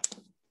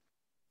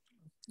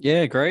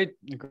 Yeah, agreed.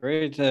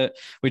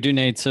 We do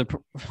need to.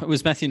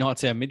 Was Matthew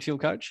Knights our midfield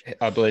coach?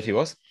 I believe he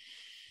was.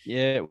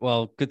 Yeah,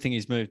 well, good thing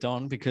he's moved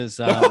on because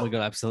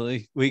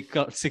we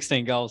got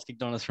 16 goals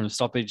kicked on us from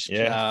stoppage.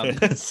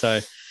 Yeah.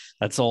 So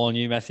that's all on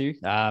you, Matthew.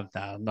 Not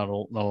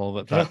all of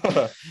it,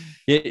 but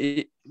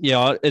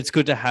yeah, it's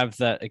good to have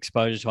that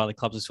exposure to other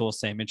clubs. I saw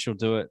Sam Mitchell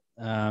do it.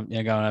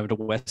 Going over to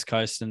West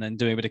Coast and then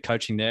doing a bit of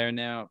coaching there, and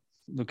now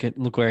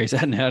look where he's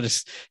at now,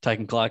 just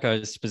taking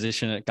Clarko's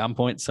position at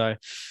gunpoint. So,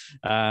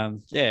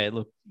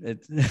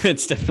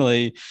 it's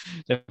definitely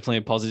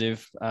a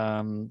positive.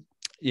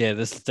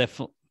 There's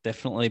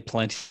definitely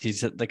plenty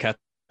that the Cats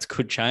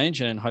could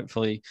change, and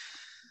hopefully,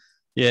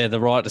 the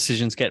right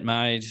decisions get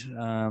made.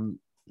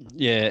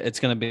 It's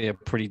going to be a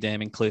pretty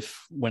damning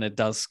cliff when it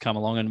does come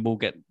along, and we'll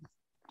get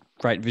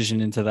great vision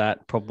into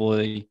that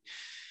probably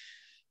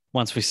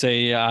once we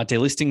see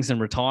delistings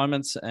and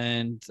retirements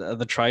and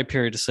the trade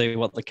period to see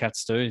what the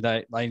Cats do.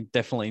 They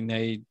definitely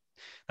need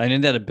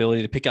that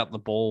ability to pick up the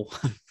ball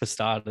for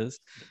starters.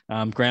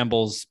 Ground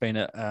ball's been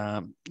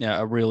a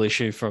real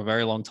issue for a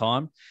very long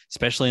time,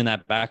 especially in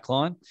that back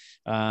line.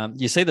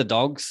 You see the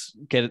Dogs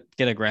get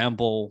a ground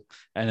ball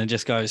and it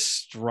just goes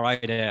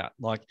straight out.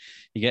 Like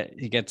you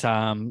get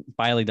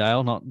Bailey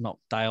Dale, not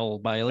Dale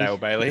Bailey. Dale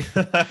Bailey.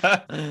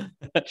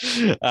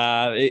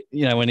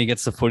 When he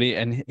gets the footy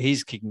and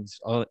he's kicking, it's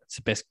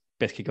the best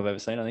kick I've ever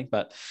seen, I think.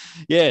 But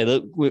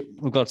look,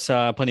 we've got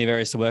plenty of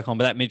areas to work on,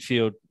 but that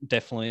midfield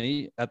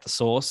definitely at the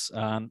source.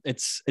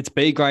 It's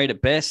B grade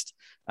at best,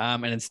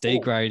 and it's D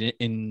grade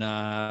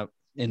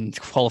in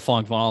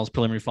qualifying finals,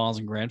 preliminary finals,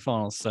 and grand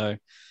finals. So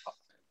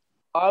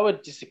I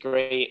would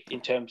disagree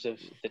in terms of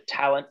the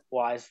talent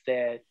wise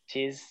there,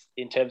 Tiz,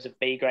 in terms of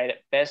B grade at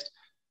best.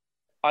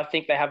 I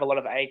think they have a lot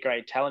of A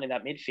grade talent in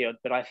that midfield,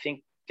 but I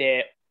think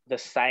they're the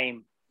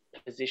same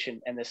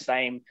position and the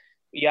same.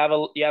 You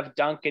have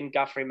Duncan,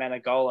 Guthrie,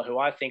 Managola, who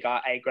I think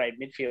are A-grade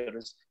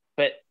midfielders,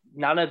 but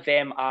none of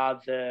them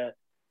are the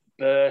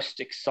burst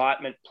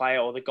excitement player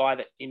or the guy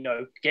that,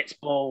 gets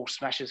ball,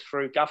 smashes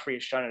through. Guthrie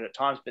has shown it at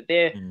times, but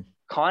they're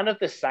kind of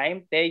the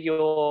same. They're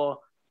your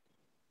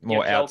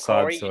more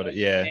outside Corey, sort of,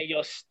 yeah. They're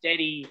your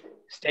steady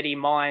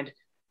mind.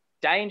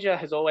 Danger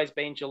has always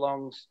been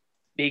Geelong's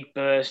big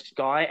burst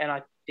guy, and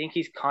I think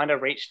he's kind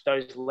of reached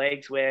those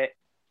legs where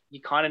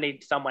you kind of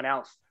need someone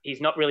else.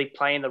 He's not really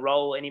playing the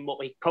role anymore.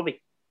 He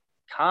probably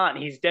can't.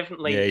 He's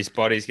definitely his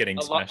body's getting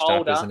a lot smashed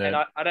older, up, isn't it? And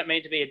I don't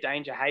mean to be a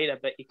Danger hater,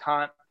 but you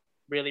can't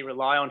really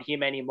rely on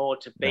him anymore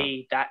to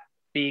be that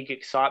big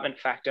excitement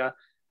factor.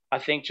 I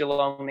think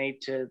Geelong need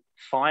to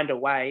find a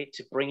way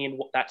to bring in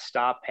that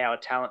star power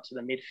talent to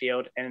the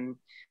midfield, and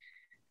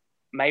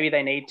maybe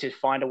they need to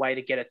find a way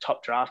to get a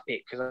top draft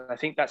pick, because I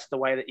think that's the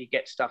way that you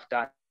get stuff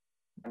done.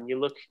 And you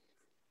look,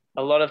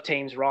 a lot of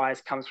teams'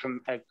 rise comes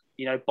from,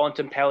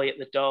 Bontempelli at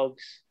the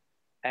Dogs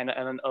and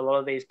a lot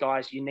of these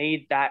guys. You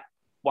need that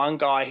one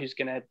guy who's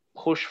going to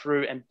push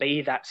through and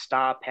be that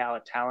star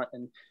power talent.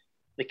 And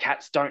the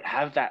Cats don't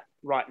have that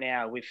right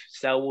now, with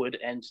Selwood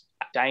and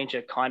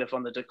Danger kind of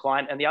on the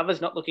decline, and the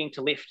others not looking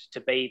to lift to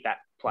be that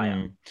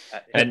player.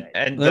 And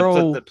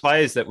the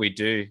players that we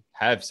do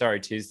have, sorry,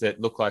 Tiz,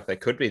 that look like they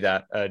could be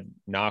that,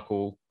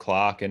 Narkle,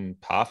 Clark, and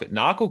Parfitt.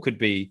 Narkle could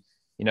be,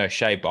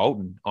 Shea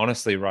Bolton,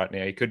 honestly, right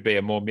now. He could be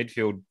a more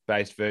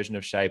midfield-based version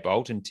of Shea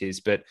Bolton, Tiz,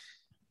 but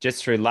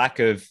just through lack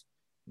of,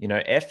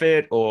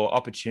 effort or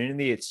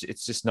opportunity, it's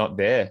just not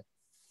there.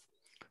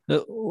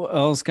 I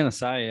was going to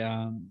say,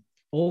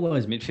 all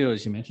those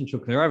midfielders you mentioned,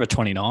 Chook, they're over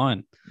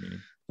 29.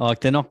 Like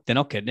they're not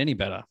getting any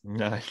better.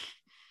 No,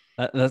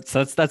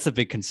 that's a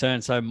big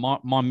concern. So my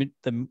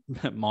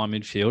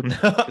midfield,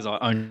 because I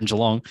own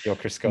Geelong, you're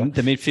Chris Scott.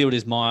 The midfield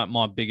is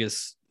my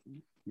biggest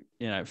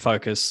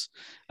focus.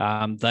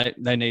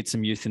 They need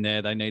some youth in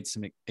there. They need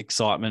some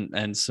excitement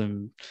and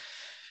some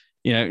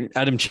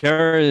Adam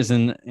Cherrers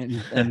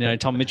and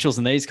Tom Mitchells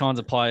and these kinds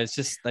of players.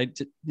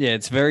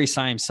 It's very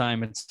same.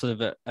 It's sort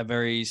of a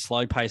very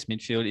slow paced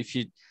midfield. If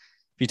you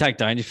take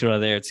Dangerfield out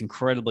of there, it's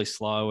incredibly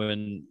slow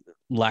and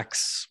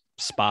lacks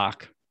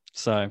spark.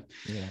 So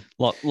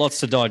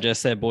lots to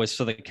digest there, boys,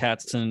 for the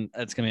Cats, and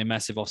it's going to be a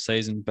massive off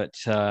season, but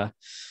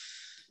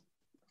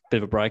bit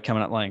of a break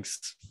coming up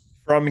lengths.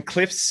 From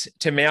cliffs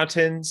to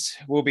mountains,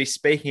 we'll be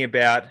speaking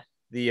about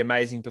the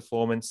amazing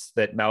performance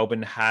that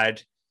Melbourne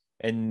had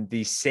and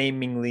the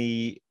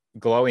seemingly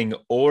glowing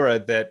aura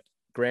that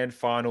grand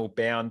final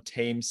bound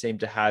teams seem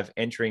to have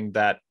entering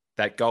that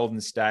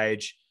golden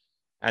stage,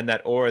 and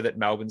that aura that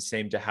Melbourne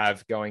seemed to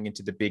have going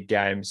into the big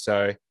game.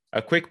 So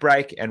a quick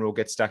break and we'll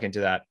get stuck into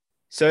that.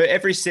 So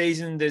every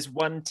season there's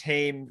one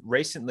team,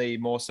 recently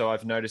more so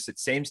I've noticed, it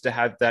seems to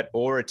have that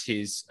aura,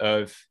 Tiz,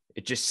 of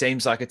it just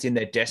seems like it's in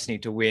their destiny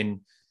to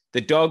win.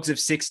 The Dogs of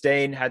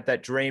 16 had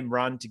that dream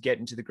run to get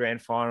into the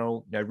grand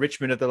final.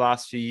 Richmond of the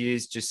last few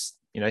years just,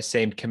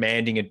 seemed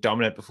commanding and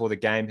dominant before the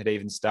game had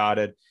even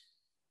started.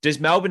 Does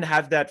Melbourne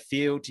have that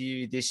feel to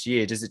you this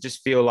year? Does it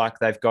just feel like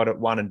they've got it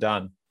one and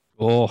done?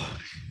 Oh,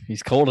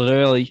 he's called it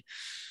early.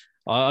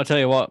 I'll tell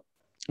you what,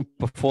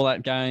 before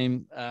that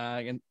game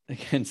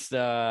against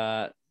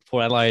Port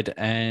Adelaide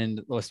and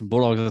the Western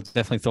Bulldogs, I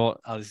definitely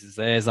thought, this is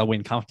theirs. They'll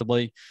win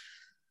comfortably.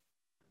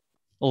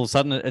 All of a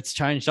sudden, it's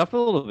changed up a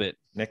little bit.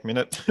 Next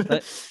minute.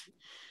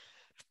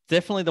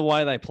 Definitely the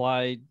way they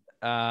played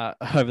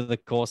over the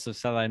course of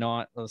Saturday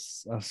night,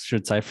 I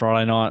should say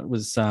Friday night,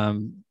 was,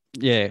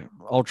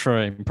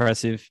 ultra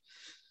impressive.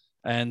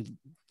 And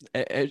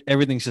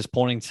everything's just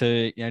pointing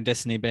to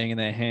destiny being in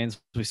their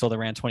hands. We saw the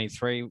round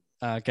 23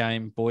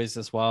 game, boys,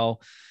 as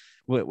well,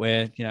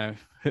 where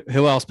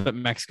who else but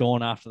Max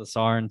Gawn after the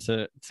siren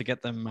to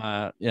get them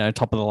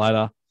top of the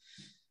ladder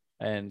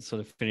and sort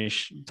of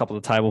finish top of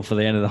the table for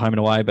the end of the home and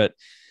away. But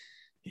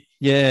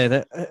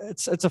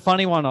it's a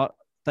funny one.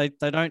 They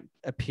don't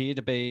appear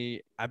to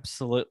be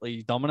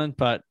absolutely dominant,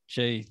 but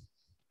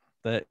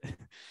that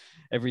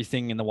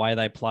everything in the way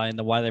they play and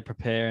the way they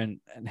prepare and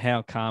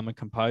how calm and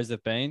composed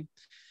they've been.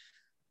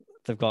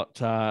 They've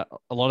got a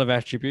lot of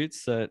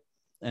attributes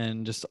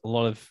and just a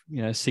lot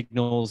of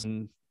signals.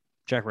 And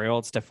Jack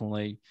Riot's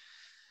definitely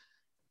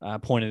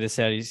pointed this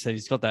out. He said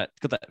he's got that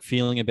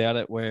feeling about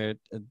it where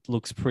it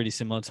looks pretty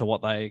similar to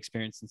what they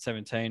experienced in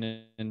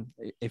 17. And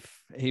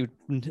if he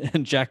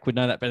and Jack would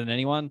know that better than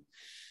anyone,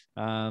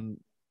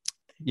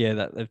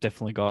 that they've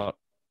definitely got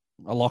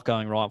a lot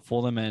going right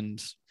for them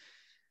and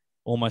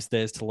almost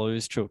theirs to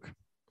lose, Chook.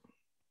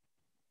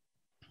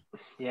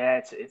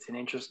 Yeah, it's an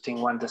interesting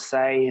one to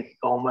say.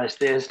 Almost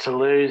theirs to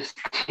lose.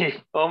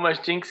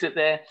 Almost jinx it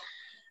there.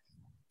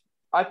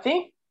 I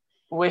think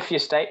with your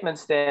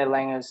statements there,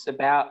 Langers,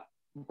 about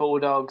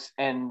Bulldogs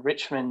and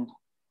Richmond,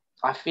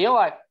 I feel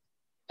like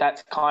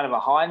that's kind of a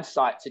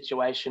hindsight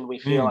situation. We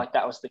feel like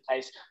that was the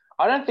case.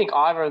 I don't think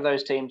either of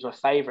those teams were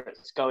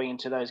favourites going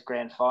into those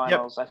grand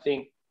finals. Yep. I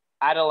think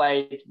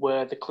Adelaide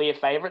were the clear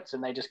favourites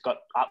and they just got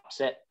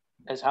upset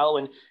as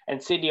hell.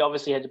 And Sydney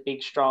obviously had a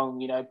big,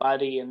 strong,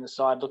 Buddy and the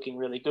side looking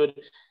really good.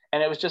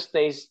 And it was just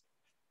this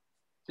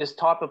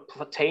type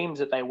of teams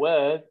that they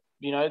were,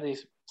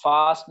 these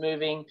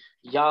fast-moving,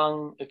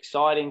 young,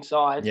 exciting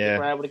sides that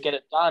were able to get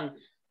it done.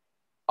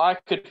 I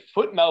could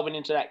put Melbourne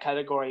into that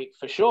category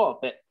for sure,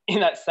 but in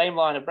that same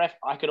line of breath,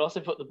 I could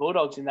also put the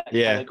Bulldogs in that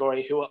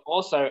category, who are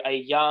also a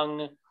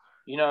young,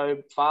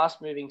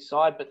 fast-moving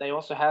side, but they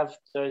also have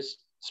those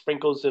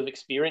sprinkles of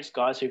experienced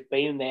guys who've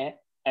been there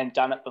and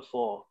done it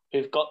before,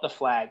 who've got the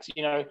flags.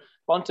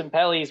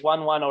 Bontempelli's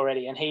won one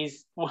already, and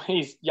he's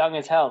young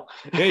as hell.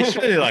 Yeah, he's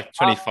really like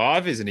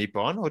 25, isn't he,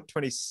 Bon? Or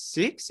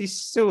 26? He's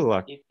still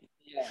like...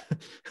 Yeah.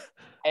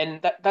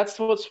 And that's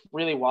what's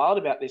really wild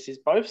about this is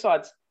both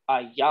sides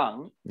are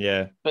young,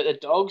 Yeah. but the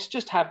Dogs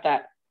just have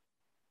that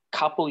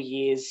couple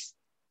years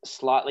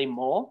slightly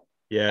more,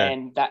 Yeah.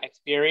 and that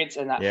experience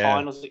and that Yeah.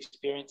 finals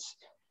experience.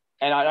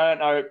 And I don't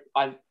know,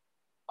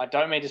 I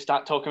don't mean to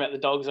start talking about the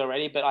Dogs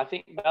already, but I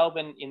think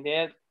Melbourne, in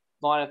their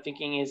line of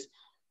thinking, is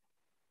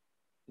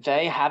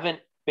they haven't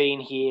been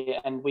here,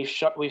 and we've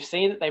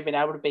seen that they've been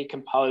able to be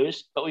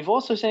composed, but we've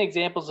also seen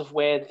examples of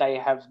where they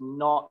have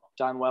not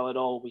done well at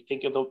all. We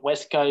think of the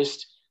West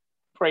Coast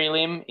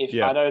prelim.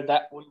 I know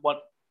that would want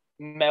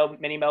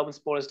many Melbourne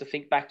supporters to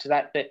think back to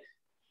that, but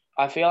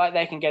I feel like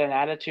they can get an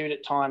attitude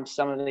at times,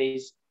 some of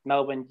these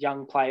Melbourne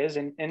young players,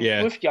 and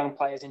with young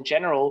players in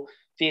general,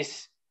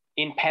 this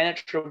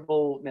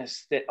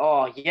impenetrableness that,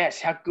 oh, yes,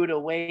 how good are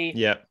we?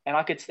 Yeah. And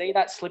I could see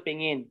that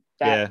slipping in,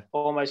 that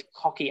almost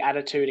cocky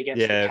attitude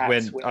against the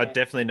Cats. When I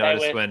definitely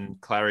noticed when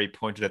Clary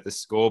pointed at the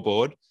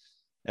scoreboard,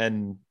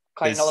 and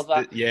Clayton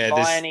Oliver,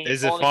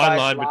 there's a fine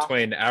line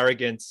between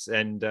arrogance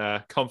and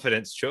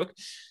confidence, Chook.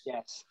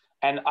 Yes.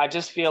 And I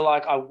just feel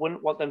like I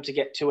wouldn't want them to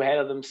get too ahead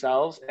of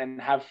themselves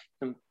and have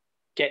them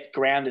get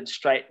grounded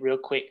straight real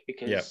quick,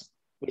 because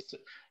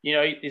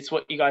it's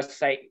what you guys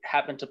say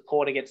happened to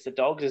Port against the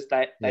Dogs, is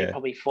that they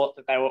probably thought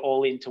that they were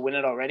all in to win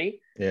it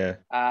already. Yeah.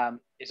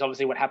 It's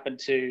obviously what happened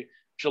to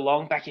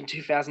Geelong back in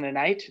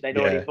 2008. They'd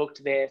already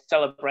booked their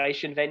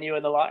celebration venue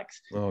and the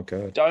likes. Oh,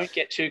 God. Don't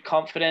get too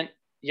confident.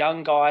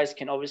 Young guys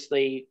can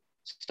obviously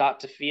start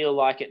to feel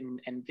like it,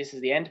 and this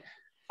is the end.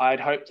 I'd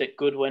hope that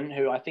Goodwin,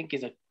 who I think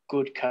is a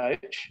good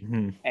coach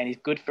and he's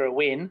good for a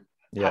win.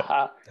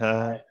 Yeah.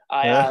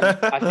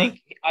 I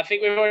think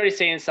we've already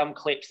seen in some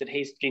clips that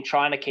he's been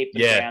trying to keep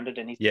them grounded,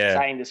 and he's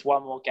saying there's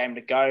one more game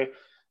to go,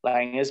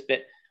 Langers. But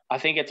I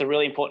think it's a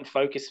really important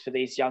focus for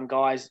these young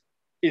guys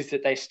is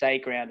that they stay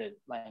grounded,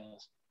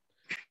 Langers.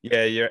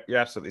 Yeah, you're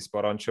absolutely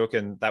spot on, Chook,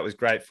 and that was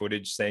great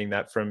footage, seeing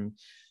that from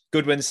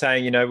Goodwin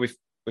saying, we've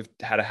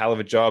had a hell of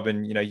a job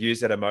and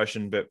used that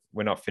emotion, but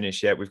we're not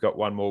finished yet. We've got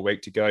one more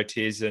week to go,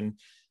 Tiz, and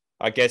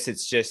I guess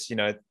it's just,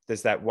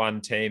 there's that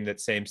one team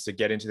that seems to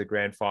get into the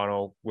grand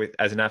final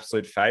as an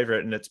absolute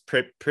favourite, and it's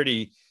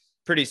pretty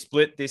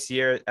split this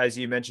year, as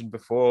you mentioned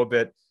before.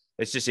 But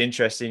it's just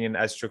interesting, and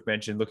as Chook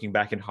mentioned, looking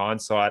back in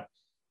hindsight,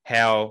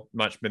 how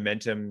much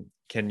momentum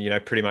can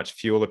pretty much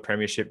fuel a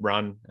premiership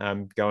run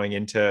going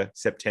into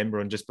September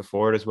and just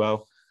before it as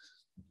well.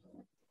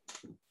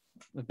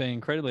 They've been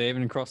incredibly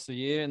even across the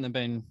year, and they've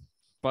been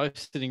both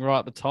sitting right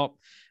at the top,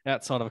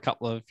 outside of a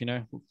couple of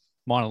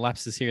minor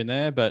lapses here and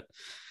there, but.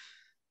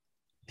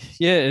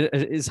 Yeah,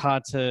 it is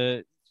hard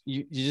to.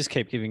 You just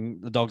keep giving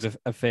the Dogs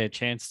a fair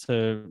chance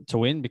to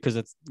win, because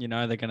it's they're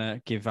going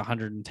to give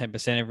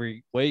 110%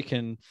 every week,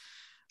 and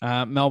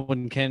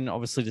Melbourne can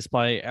obviously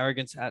display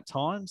arrogance at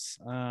times,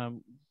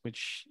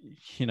 which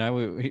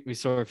we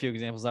saw a few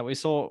examples of that. We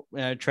saw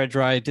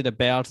Tredrea did a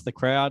bow to the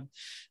crowd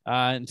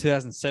in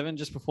 2007,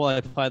 just before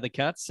they played the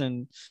Cats,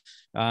 and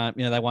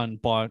they won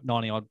by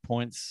 90 odd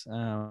points.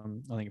 I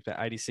think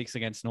about 86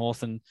 against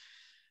North, and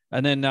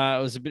then it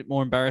was a bit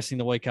more embarrassing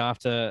the week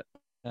after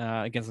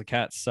against the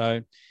Cats. So,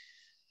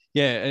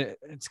 yeah,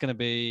 it's going to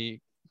be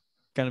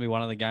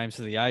one of the games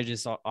of the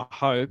ages. I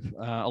hope.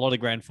 A lot of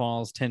grand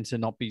finals tend to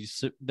not be.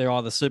 They're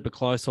either super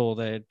close or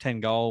they're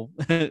 10-goal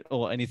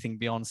or anything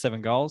beyond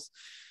 7 goals.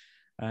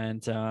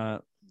 And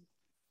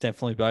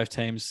definitely both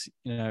teams,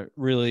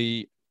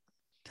 really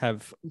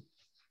have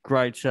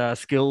great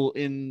skill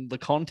in the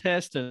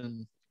contest,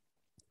 and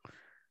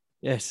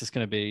yeah, it's just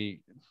going to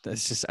be.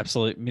 It's just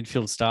absolute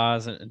midfield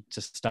stars and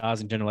just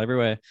stars in general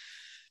everywhere.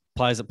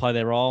 Players that play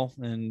their role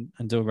and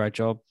do a great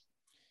job.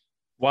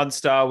 One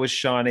star was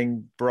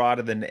shining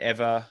brighter than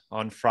ever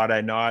on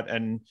Friday night.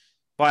 And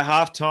by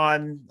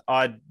halftime,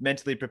 I'd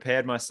mentally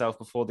prepared myself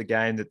before the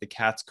game that the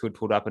Cats could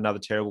put up another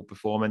terrible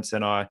performance.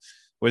 And I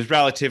was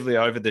relatively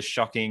over the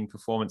shocking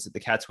performance that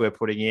the Cats were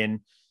putting in.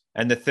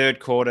 And the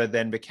third quarter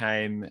then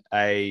became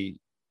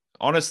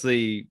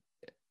honestly,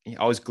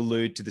 I was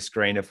glued to the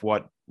screen of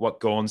what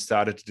Gawn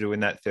started to do in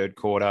that third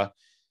quarter.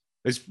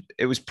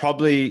 It was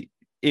probably,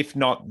 if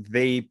not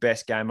the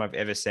best game I've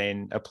ever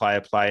seen a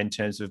player play in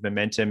terms of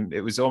momentum.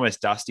 It was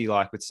almost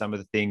Dusty-like with some of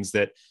the things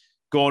that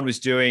Gawn was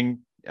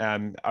doing.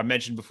 I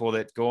mentioned before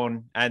that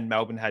Gawn and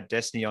Melbourne had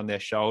destiny on their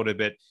shoulder,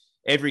 but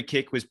every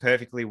kick was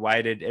perfectly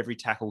weighted. Every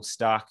tackle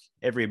stuck.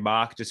 Every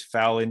mark just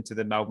fell into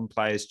the Melbourne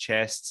players'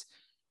 chests.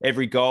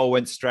 Every goal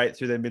went straight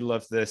through the middle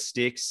of the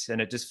sticks,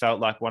 and it just felt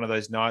like one of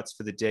those nights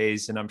for the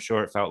Ds, and I'm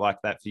sure it felt like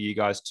that for you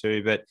guys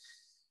too. But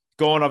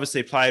Gawn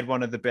obviously played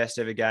one of the best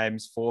ever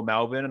games for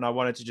Melbourne, and I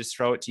wanted to just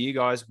throw it to you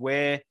guys.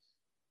 Where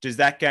does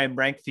that game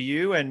rank for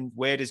you, and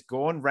where does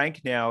Gawn rank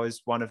now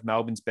as one of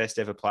Melbourne's best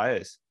ever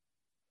players?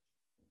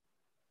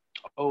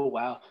 Oh,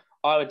 wow.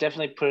 I would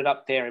definitely put it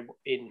up there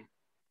in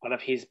one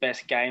of his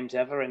best games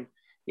ever, and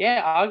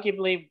yeah,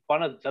 arguably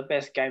one of the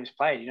best games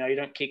played. You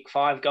don't kick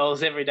 5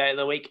 goals every day of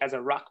the week as a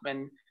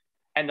ruckman,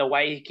 and the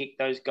way he kicked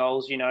those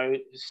goals,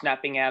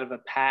 snapping out of a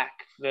pack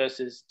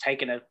versus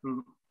taking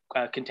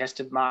a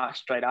contested mark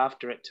straight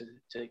after it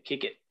to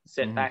kick it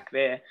set back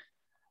there.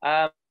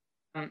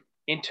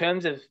 In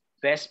terms of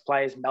best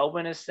players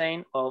Melbourne has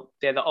seen. Well,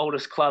 they're the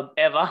oldest club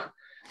ever.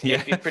 Yeah.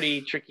 It'd be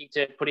pretty tricky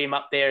to put him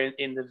up there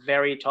in the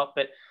very top.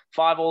 But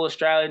 5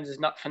 All-Australians is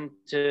nothing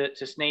to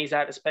sneeze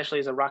at, especially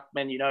as a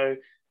ruckman. You know,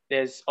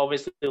 there's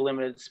obviously a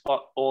limited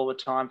spot all the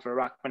time for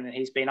a ruckman, and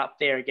he's been up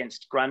there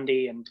against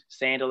Grundy and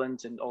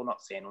Sandilands or not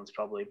Sandilands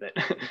probably, but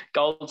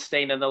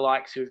Goldstein and the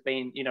likes who've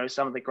been, you know,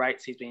 some of the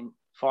greats he's been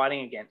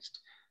fighting against.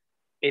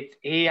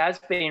 He has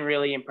been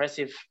really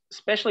impressive,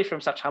 especially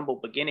from such humble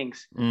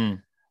beginnings.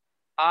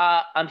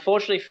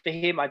 Unfortunately for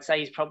him, I'd say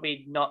he's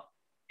probably not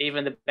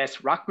even the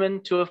best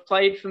ruckman to have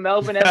played for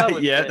Melbourne ever.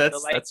 With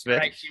that's fair.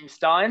 Great Jim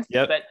Steins.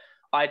 Yep. But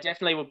I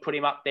definitely would put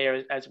him up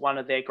there as one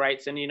of their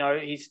greats. And, you know,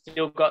 he's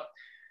still got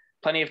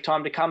plenty of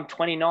time to come.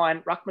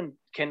 29, ruckman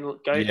can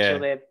go till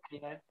they're,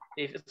 you know,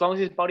 as long as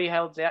his body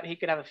holds out, he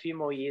could have a few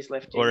more years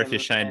left. Or if you're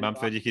Shane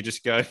Mumford, you could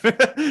just go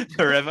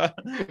forever.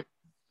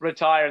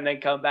 Retire and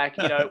then come back.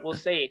 You know, we'll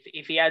see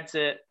if he adds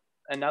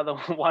another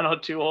 1 or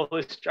 2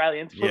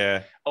 All-Australians.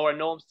 Or a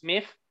Norm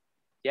Smith.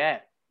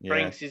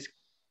 Brings his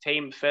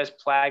team first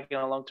flag in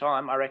a long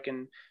time. I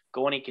reckon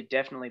Gorney could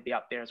definitely be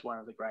up there as one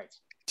of the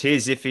greats.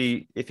 Tiz, if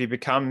he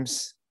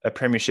becomes a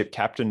premiership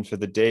captain for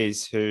the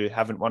D's who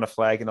haven't won a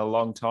flag in a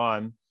long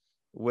time,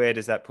 where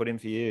does that put him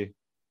for you?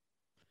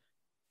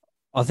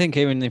 I think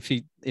even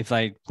if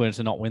they were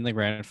to not win the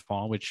grand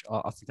final, which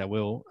I think they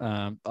will,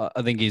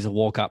 I think he's a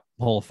walk-up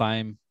Hall of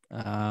Fame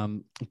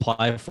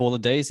player for the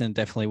D's, and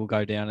definitely will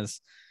go down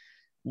as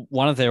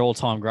one of their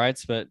all-time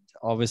greats. But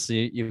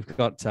obviously you've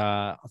got,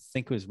 I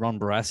think it was Ron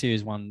Barassi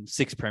who's won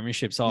 6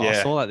 premierships.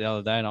 I saw that the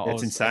other day. And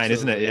it's insane,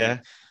 isn't it? Yeah.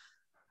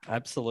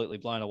 Absolutely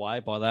blown away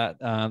by that.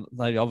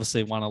 They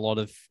obviously won a lot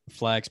of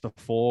flags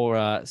before,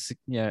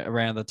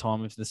 around the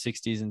time of the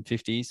 60s and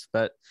 50s.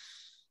 But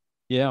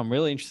yeah, I'm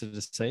really interested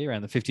to see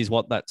around the 50s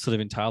what that sort of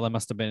entailed. They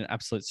must have been an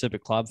absolute super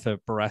club for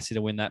Barassi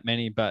to win that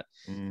many. But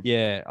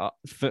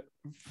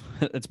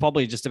it's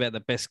probably just about the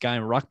best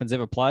game Ruckman's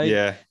ever played.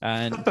 Yeah,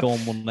 and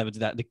Gorn will never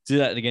do that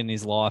again in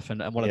his life.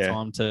 And what a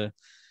time to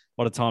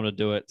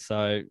do it.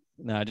 So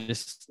no,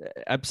 just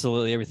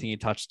absolutely everything he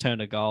touched turned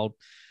to gold.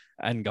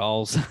 And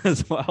goals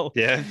as well.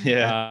 He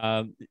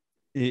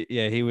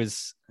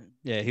was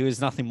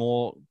nothing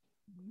more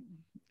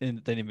than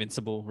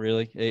invincible.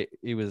 Really,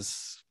 he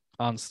was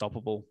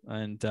unstoppable,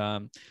 and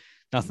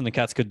nothing the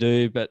Cats could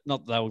do. But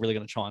not that they were really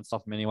going to try and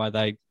stop him anyway.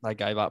 They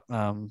gave up.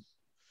 I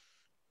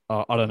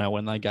don't know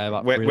when they gave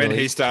up. When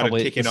he started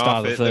kicking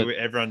off,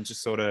 everyone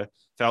just sort of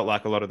felt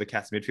like a lot of the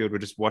Cats midfield were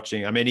just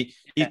watching. I mean, he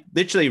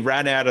literally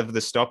ran out of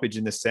the stoppage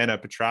in the centre.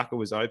 Petrarca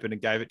was open and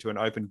gave it to an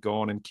open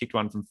Gorn and kicked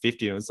one from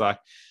 50. And it was like,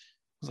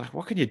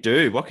 what can you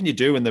do? What can you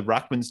do when the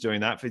ruckman's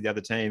doing that for the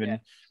other team? And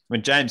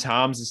when James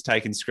Harms is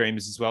taking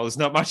screamers as well, there's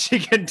not much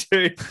you can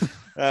do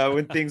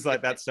when things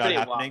like that start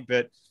happening. Wild.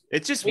 But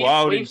it's just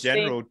wild in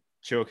general,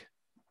 Chook.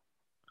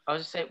 I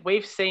was just saying,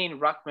 we've seen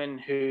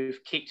ruckmen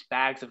who've kicked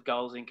bags of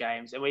goals in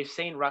games, and we've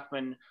seen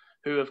ruckmen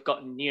who have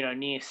gotten, you know,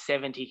 near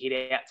 70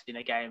 hit-outs in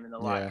a game and the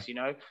likes, you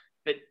know.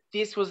 But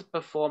this was a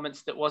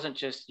performance that wasn't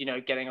just, you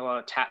know, getting a lot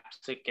of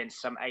taps against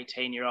some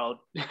 18-year-old.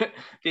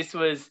 This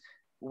was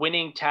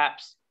winning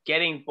taps,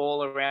 getting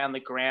ball around the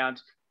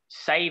ground,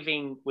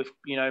 saving with,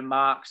 you know,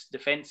 marks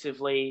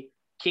defensively,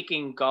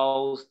 kicking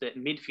goals that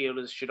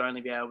midfielders should only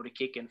be able to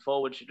kick and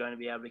forwards should only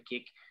be able to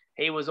kick.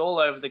 He was all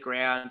over the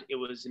ground. It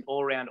was an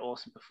all-round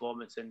awesome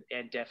performance, and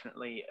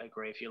definitely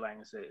agree with you, Lang,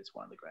 that it's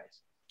one of the greats.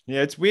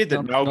 Yeah, it's weird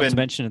that Melbourne... Not to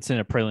mention it's in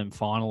a prelim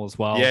final as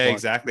well. Yeah,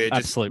 exactly. It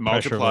just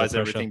multiplies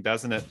everything,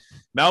 doesn't it?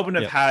 Melbourne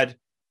have had...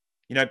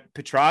 You know,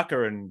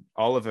 Petrarca and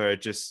Oliver,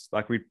 just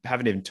like we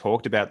haven't even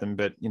talked about them,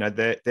 but, you know,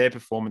 their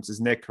performances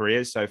and their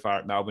careers so far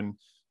at Melbourne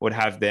would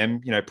have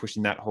them, you know,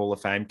 pushing that Hall of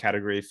Fame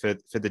category for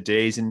the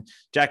Ds. And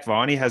Jack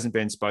Viney hasn't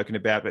been spoken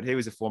about, but he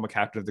was a former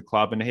captain of the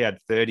club and he had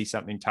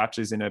 30-something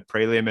touches in a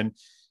prelim, and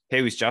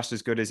he was just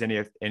as good as any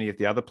of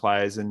the other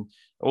players. And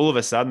all of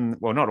a sudden,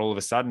 well, not all of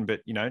a sudden,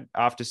 but, you know,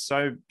 after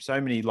so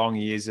many long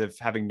years of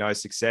having no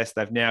success,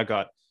 they've now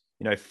got,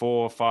 you know,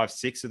 4, 5,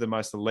 6 of the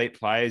most elite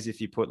players,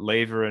 if you put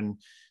Lever and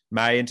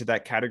May into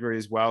that category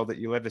as well, that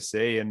you'll ever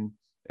see. And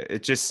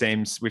it just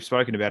seems, we've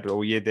spoken about it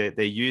all year,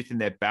 their youth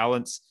and their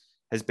balance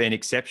has been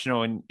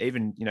exceptional. And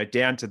even, you know,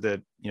 down to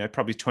the, you know,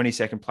 probably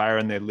 22nd player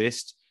on their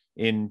list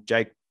in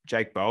Jake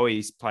Bowie.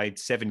 He's played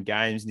 7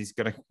 games and he's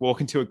going to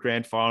walk into a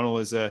grand final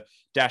as a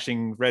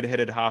dashing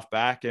red-headed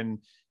halfback, and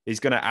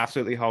he's going to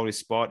absolutely hold his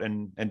spot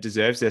and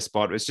deserves their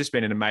spot. It's just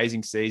been an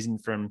amazing season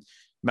from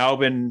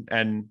Melbourne,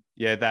 and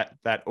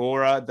that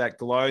aura, that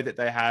glow that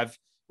they have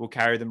will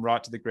carry them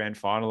right to the grand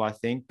final, I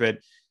think. But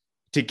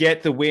to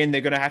get the win, they're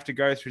going to have to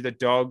go through the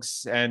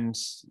Dogs, and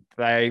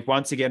they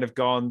once again have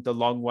gone the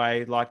long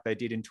way like they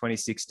did in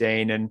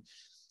 2016. And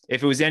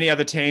if it was any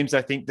other teams,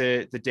 I think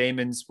the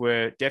Demons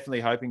were definitely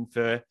hoping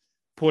for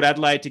Port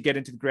Adelaide to get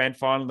into the grand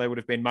final. They would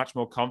have been much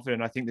more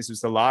confident. I think this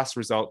was the last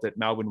result that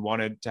Melbourne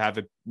wanted, to have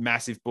a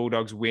massive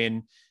Bulldogs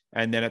win.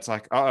 And then it's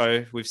like,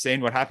 we've seen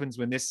what happens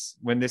when this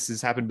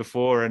has happened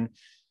before. And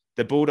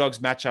the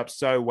Bulldogs match up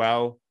so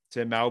well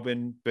to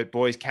Melbourne, but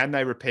boys, can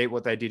they repeat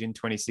what they did in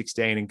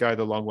 2016 and go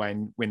the long way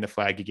and win the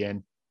flag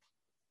again?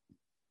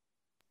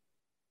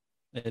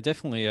 They're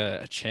definitely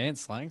a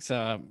chance, Langs.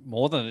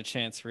 More than a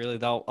chance, really.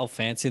 They'll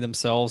fancy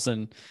themselves,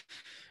 and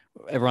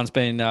everyone's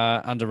been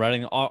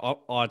underrating.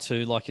 I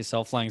too, like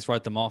yourself, Langs,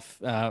 wrote them off.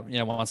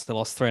 Once they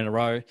lost 3 in a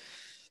row,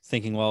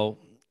 thinking, well,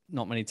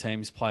 not many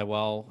teams play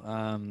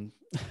well.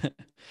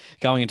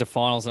 Going into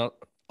finals, I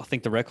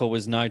think the record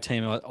was no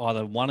team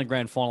either won a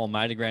grand final or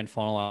made a grand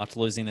final after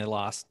losing their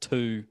last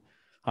 2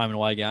 home and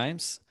away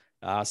games.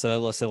 So they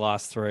lost their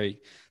last 3.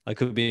 They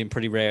could be in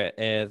pretty rare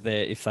air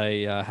there if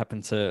they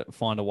happen to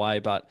find a way.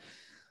 But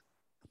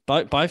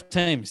both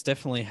teams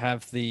definitely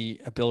have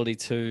the ability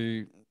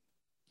to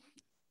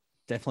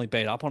definitely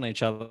beat up on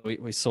each other.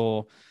 We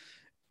saw,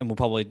 and we'll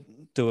probably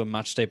do a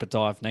much deeper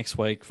dive next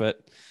week. But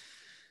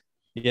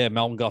yeah,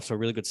 Melbourne got off to a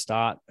really good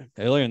start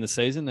earlier in the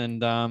season,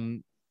 and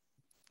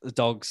the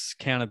Dogs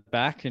countered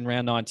back in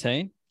round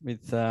 19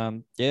 with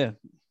the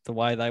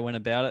way they went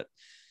about it.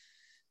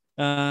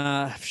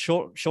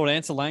 Short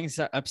answer, Langs.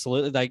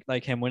 Absolutely, they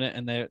can win it,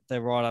 and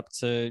they're right up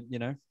to,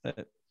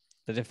 they're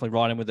definitely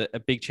right in with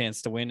a big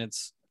chance to win.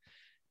 It's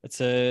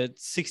a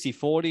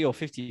 60-40 or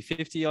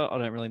 50-50. I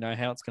don't really know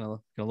how it's gonna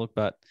look,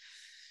 but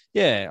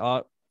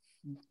yeah,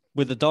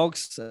 with the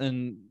Dogs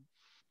and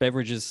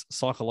Beveridge's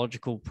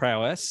psychological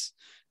prowess,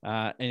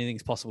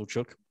 anything's possible,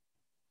 Chook.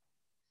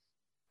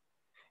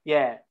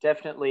 Yeah,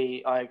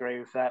 definitely. I agree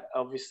with that.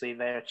 Obviously,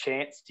 they're a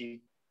chance. You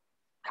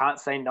can't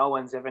say no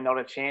one's ever not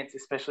a chance,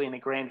 especially in a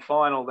grand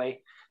final.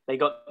 They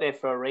got there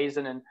for a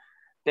reason, and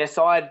their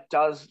side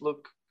does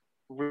look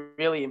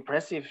really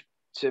impressive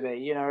to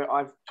me.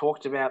 I've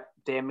talked about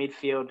their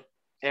midfield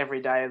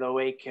every day of the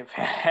week of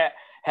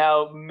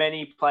how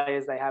many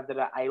players they have that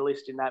are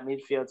A-list in that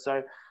midfield.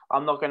 So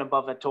I'm not going to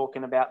bother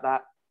talking about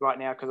that right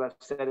now because I've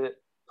said it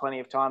plenty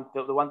of times.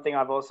 The one thing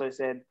I've also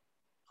said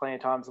plenty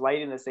of times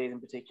late in the season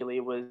particularly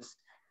was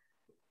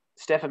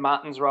Stefan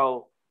Martin's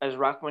role as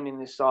ruckman in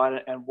this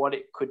side and what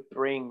it could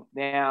bring.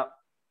 Now,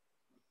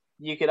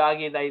 you could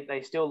argue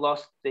they still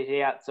lost the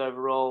Heats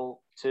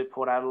overall to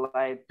Port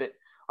Adelaide, but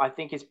I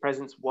think his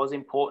presence was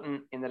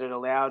important in that it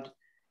allowed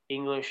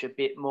English a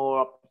bit more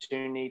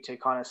opportunity to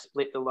kind of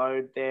split the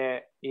load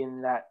there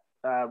in that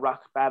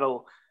ruck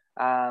battle.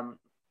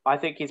 I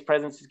think his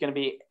presence is going to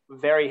be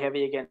very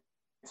heavy against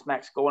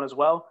Max Gawn as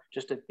well.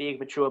 Just a big,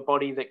 mature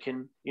body that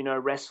can,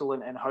 wrestle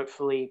and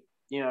hopefully,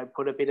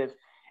 put a bit of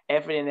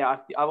effort in there.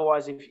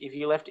 Otherwise, if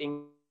you left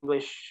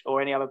English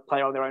or any other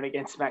player on their own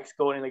against Max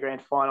Gawn in the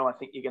grand final, I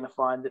think you're going to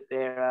find that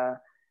they're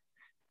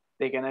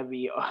going to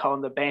be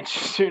on the bench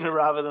sooner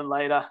rather than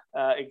later,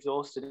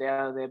 exhausted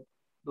out of their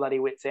bloody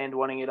wits' end,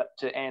 wanting it up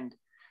to end.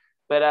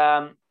 But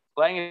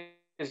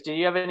Langus, do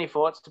you have any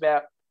thoughts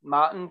about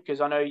Martin?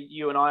 Because I know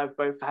you and I have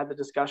both had the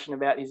discussion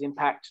about his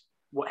impact,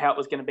 how it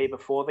was going to be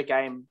before the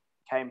game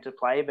came to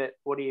play. But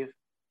what do you?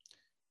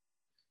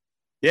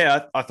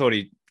 Yeah, I thought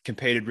he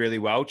competed really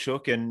well,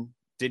 Chook, and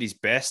did his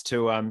best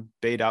to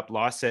beat up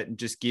Lycett and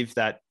just give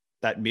that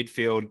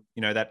midfield,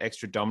 that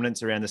extra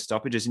dominance around the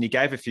stoppages. And he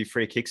gave a few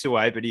free kicks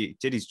away, but he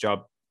did his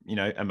job,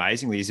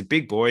 amazingly. He's a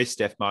big boy,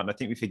 Steph Martin. I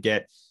think we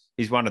forget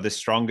he's one of the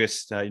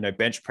strongest,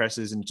 bench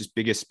pressers and just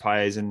biggest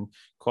players, and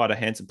quite a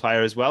handsome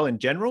player as well in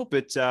general.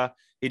 But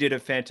he did a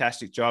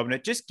fantastic job, and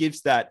it just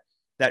gives that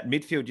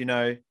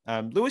midfield,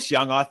 Lewis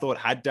Young, I thought,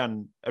 had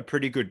done a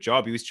pretty good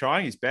job. He was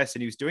trying his best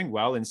and he was doing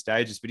well in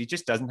stages, but he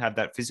just doesn't have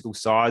that physical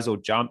size or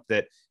jump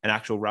that an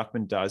actual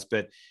ruckman does.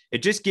 But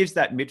it just gives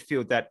that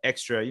midfield that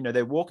extra,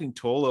 they're walking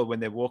taller when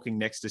they're walking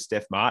next to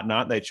Steph Martin,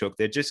 aren't they, Chook?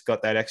 They've just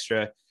got that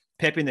extra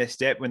pep in their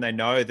step when they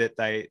know that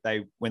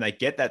when they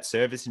get that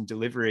service and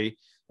delivery,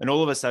 and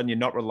all of a sudden you're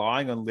not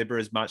relying on Libba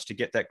as much to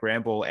get that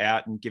ground ball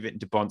out and give it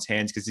into Bont's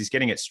hands, because he's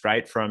getting it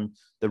straight from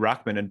the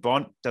ruckman, and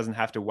Bont doesn't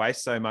have to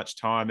waste so much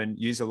time and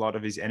use a lot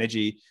of his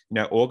energy,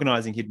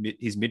 organising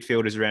his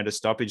midfielders around a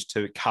stoppage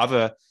to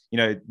cover,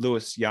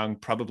 Lewis Young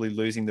probably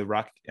losing the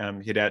ruck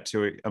hit out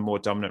to a more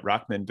dominant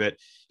ruckman. But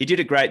he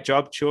did a great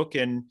job, Chook,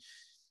 and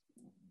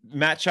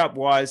matchup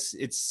wise,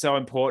 it's so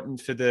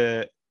important for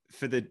the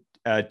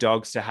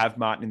Dogs to have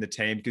Martin in the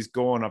team, because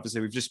Gawn,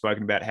 obviously we've just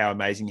spoken about how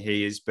amazing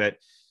he is, but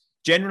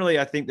generally,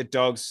 I think the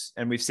Dogs,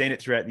 and we've seen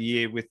it throughout the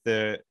year with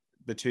the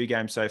 2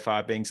 games so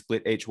far being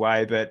split each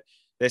way, but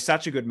they're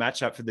such a good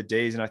matchup for the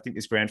Ds. And I think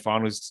this grand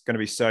final is going to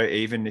be so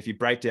even. If you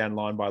break down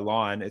line by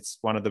line, it's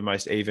one of the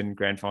most even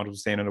grand finals we've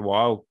seen in a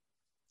while.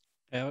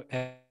 How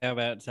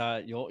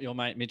about your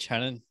mate Mitch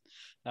Hannon,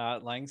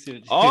 Langs?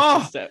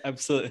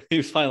 Absolutely, he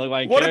was playing like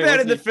Wayne What Carey, about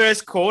in the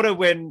first quarter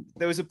when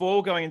there was a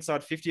ball going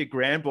inside 50, a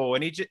grand ball,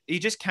 and he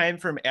just came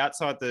from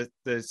outside the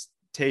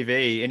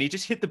TV and he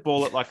just hit the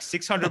ball at like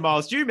 600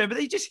 miles. Do you remember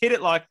that? He just hit it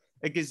like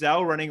a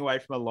gazelle running away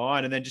from a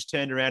line, and then just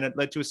turned around and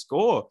led to a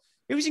score.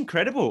 It was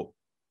incredible.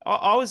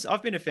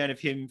 I've been a fan of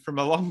him from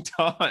a long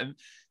time,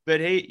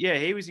 but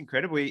he was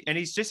incredible. And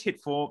he's just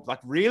hit form, like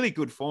really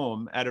good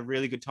form at a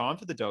really good time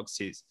for the Dogs.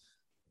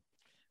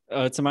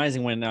 It's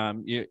amazing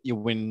when you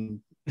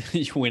win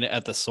you win it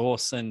at the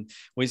source, and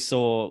we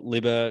saw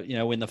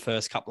Libba win the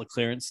first couple of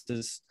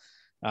clearances,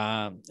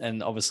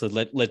 and obviously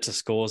led to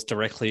scores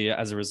directly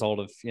as a result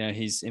of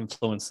his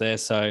influence there.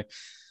 So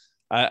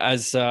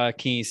as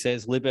Kingy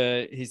says,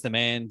 Libba, he's the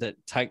man that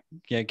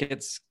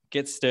gets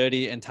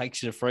sturdy and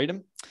takes you to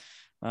freedom.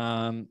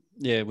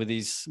 With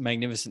his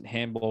magnificent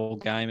handball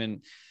game,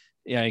 and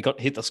he got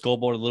hit the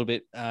scoreboard a little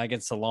bit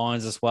against the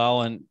Lions as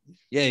well, and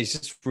he's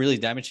just really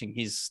damaging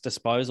his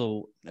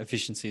disposal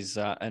efficiencies,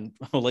 and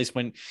at least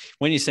when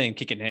you see him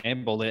kicking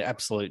handball, they're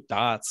absolute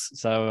darts.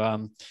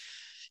 So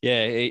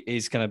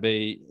he's going to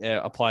be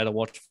a player to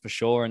watch for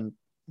sure. And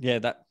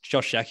that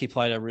Josh Yaki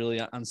played a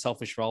really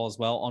unselfish role as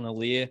well on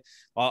Aliir.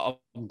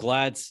 I'm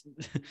glad,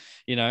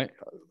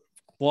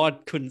 why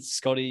couldn't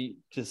Scotty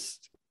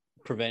just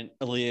prevent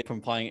Aliir from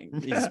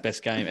playing his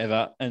best game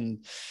ever?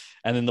 And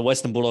then the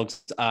Western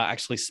Bulldogs are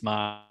actually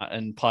smart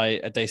and play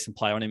a decent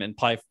play on him and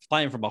play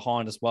him from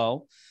behind as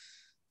well.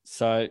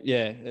 So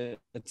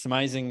it's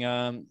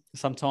amazing.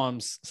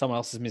 Sometimes someone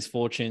else's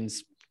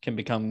misfortunes can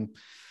become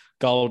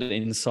gold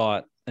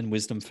insight and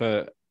wisdom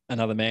for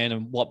another man,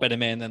 and what better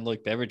man than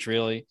Luke Beveridge,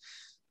 really.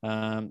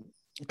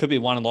 It could be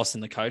won and lost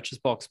in the coach's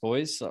box,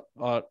 boys.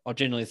 I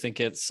genuinely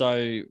think it's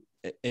so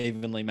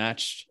evenly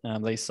matched,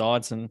 these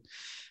sides, and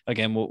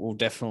again, we'll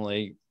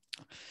definitely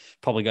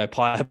probably go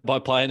player by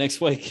player next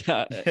week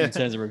in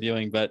terms of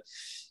reviewing. But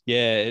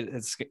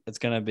it's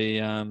going to be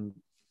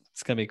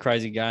a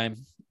crazy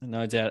game,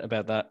 no doubt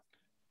about that.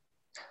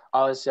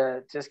 I was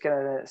just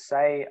going to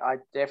say, I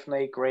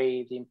definitely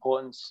agree the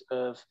importance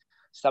of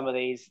some of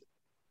these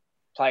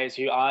players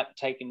who aren't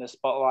taking the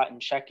spotlight,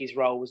 and Shaki's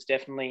role was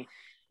definitely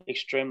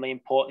extremely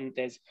important.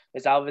 There's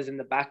others in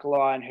the back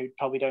line who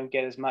probably don't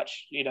get as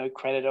much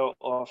credit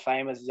or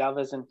fame as the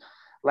others. And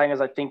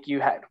Langers, I think you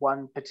had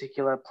one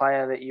particular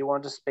player that you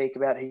wanted to speak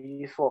about who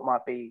you thought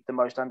might be the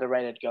most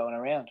underrated going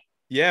around.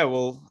 Yeah,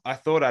 well, I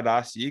thought I'd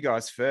ask you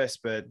guys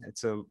first, but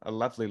it's a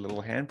lovely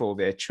little handball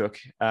there, Chook.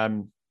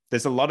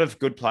 There's a lot of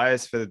good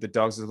players for the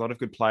Dogs. There's a lot of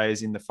good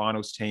players in the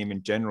finals team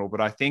in general, but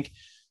I think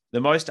the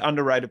most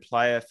underrated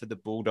player for the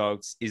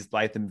Bulldogs is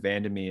Latham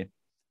Vandermeer.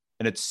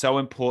 And it's so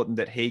important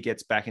that he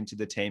gets back into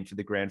the team for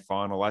the grand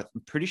final. I'm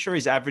pretty sure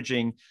he's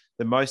averaging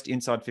the most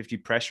inside 50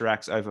 pressure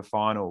acts over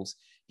finals.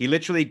 He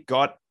literally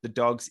got the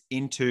Dogs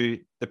into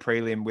the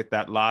prelim with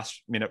that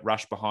last minute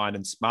rush behind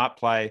and smart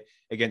play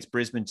against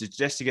Brisbane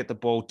just to get the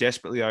ball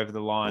desperately over the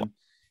line.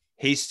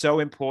 He's so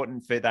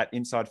important for that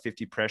inside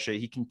 50 pressure.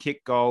 He can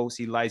kick goals.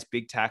 He lays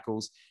big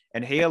tackles.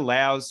 And he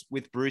allows,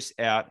 with Bruce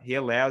out, he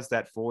allows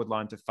that forward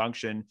line to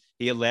function.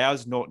 He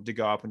allows Norton to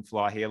go up and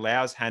fly. He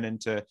allows Hannon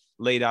to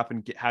lead up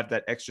and have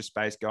that extra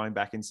space going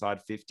back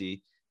inside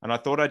 50. And I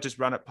thought I'd just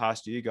run it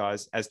past you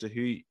guys as to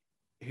who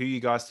you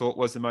guys thought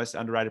was the most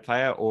underrated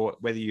player, or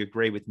whether you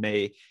agree with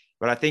me.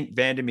 But I think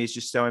Vandermeer is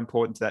just so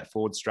important to that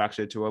forward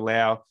structure to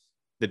allow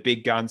the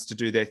big guns to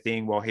do their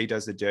thing while he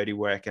does the dirty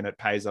work, and it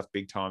pays off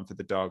big time for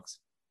the Dogs.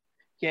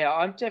 Yeah,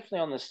 I'm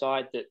definitely on the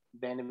side that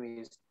Vandermeer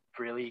is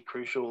really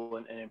crucial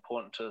and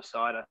important to the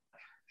side.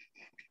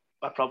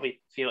 I probably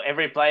feel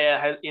every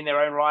player in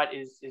their own right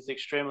is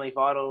extremely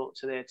vital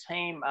to their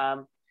team.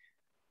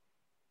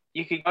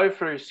 You could go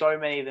through so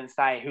many of them,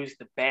 say who's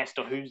the best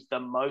or who's the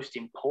most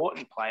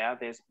important player.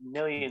 There's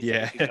millions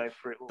that you could go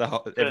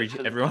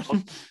through.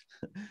 Everyone.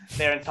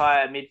 Their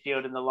entire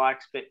midfield and the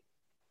likes. But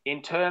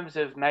in terms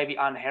of maybe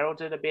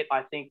unheralded a bit,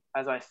 I think,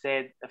 as I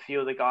said, a few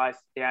of the guys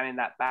down in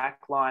that back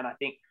line, I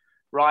think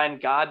Ryan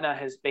Gardner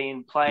has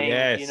been playing,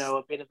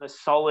 a bit of a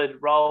solid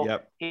role.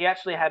 Yep. He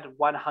actually had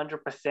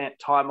 100%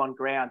 time on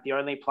ground, the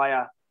only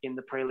player in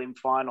the prelim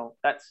final.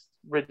 That's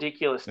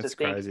ridiculous to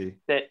think crazy.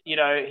 That,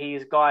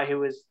 he's a guy who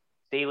was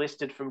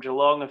delisted from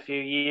Geelong a few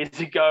years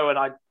ago, and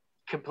I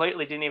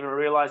completely didn't even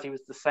realise he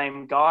was the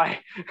same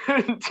guy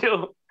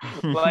until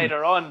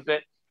later on.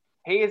 But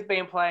he has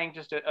been playing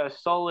just a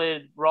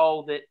solid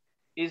role that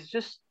is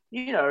just,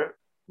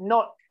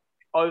 not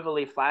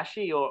overly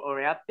flashy or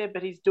out there,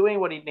 but he's doing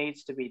what he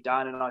needs to be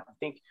done. And I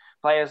think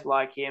players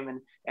like him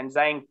and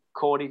Zane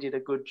Cordy did a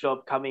good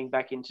job coming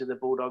back into the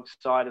Bulldogs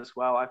side as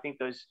well. I think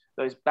those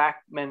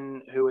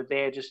backmen who are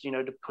there just,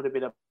 to put a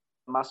bit of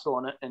muscle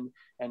on it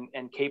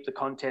and keep the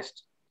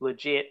contest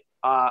legit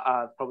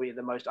are probably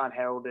the most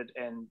unheralded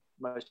and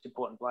most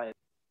important players.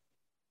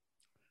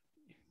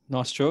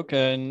 Nice joke,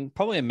 and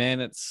probably a man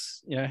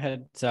that's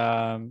had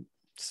an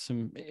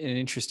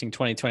interesting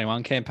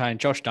 2021 campaign.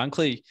 Josh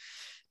Dunkley,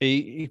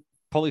 he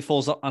probably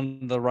falls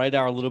under the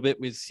radar a little bit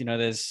with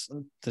there's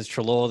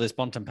Treloar, there's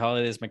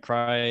Bontempelli, there's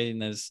McRae,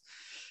 and there's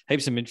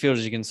heaps of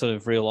midfielders you can sort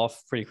of reel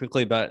off pretty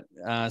quickly. But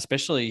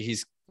especially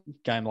his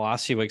game the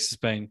last few weeks has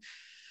been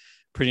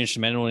pretty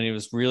instrumental, and he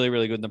was really,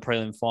 really good in the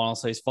prelim final.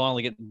 So he's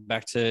finally getting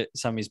back to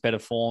some of his better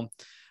form.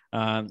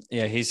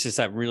 He's just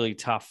that really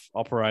tough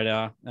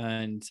operator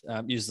and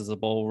uses the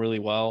ball really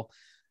well.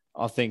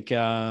 I think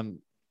Bailey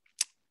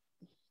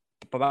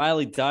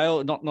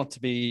Dale, not to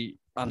be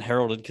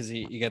unheralded because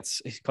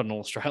he's got an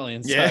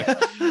All-Australian. Yeah.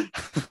 So,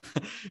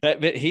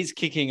 but he's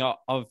kicking.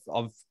 I've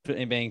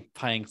been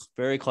paying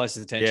very close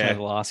attention over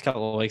the last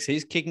couple of weeks.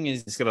 His kicking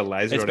he's got a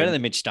laser. It's better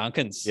than Mitch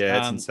Duncan's. Yeah,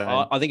 it's insane.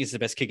 I think it's the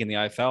best kick in the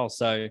AFL.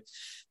 So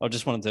I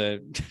just wanted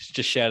to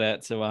just shout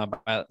out to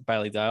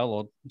Bailey Dale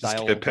or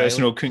Dale. A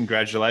personal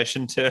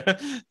congratulations to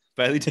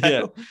Bailey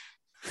Dale. Yeah.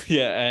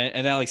 Yeah,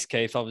 and Alex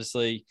Keefe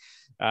obviously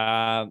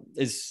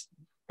is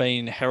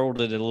been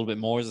heralded a little bit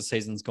more as the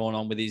season's gone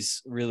on with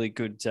his really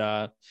good,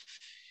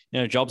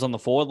 jobs on the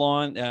forward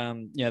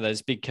line.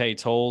 Those big key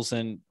tools,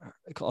 and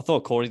I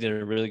thought Cordy did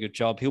a really good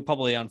job. He'll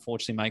probably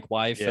unfortunately make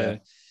way for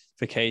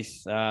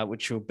Keith,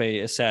 which will be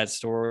a sad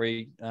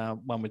story,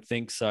 one would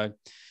think. So,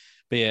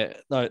 but yeah,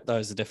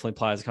 those are definitely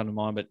players that come to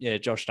mind. But yeah,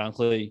 Josh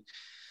Dunkley,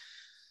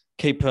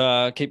 keep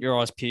your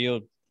eyes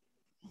peeled.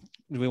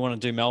 Do we want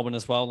to do Melbourne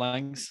as well,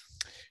 Langs?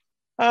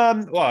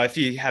 Well, if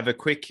you have a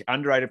quick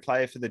underrated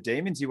player for the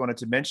Demons you wanted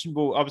to mention,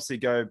 we'll obviously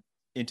go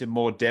into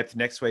more depth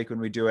next week when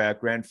we do our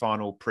grand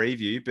final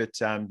preview. But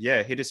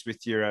hit us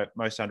with your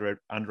most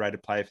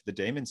underrated player for the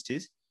Demons,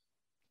 Tiz.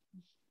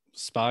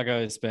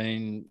 Spargo has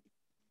been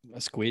a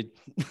squid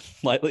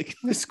lately.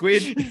 A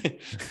squid?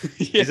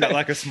 Yeah. Is that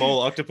like a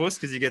small octopus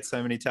because you get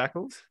so many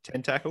tackles?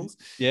 10 tackles?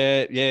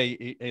 Yeah,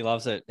 he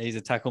loves it. He's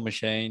a tackle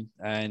machine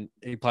and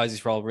he plays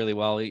his role really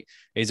well.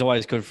 He's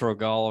always good for a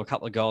goal or a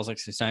couple of goals,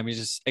 like the same. He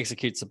just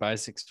executes the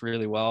basics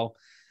really well.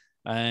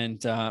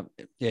 And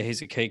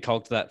he's a key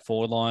cog to that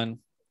forward line.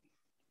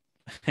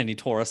 And he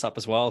tore us up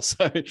as well.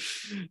 So,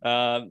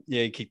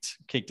 he kicked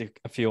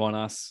a few on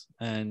us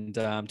and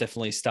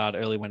definitely start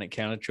early when it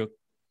counted, Chook.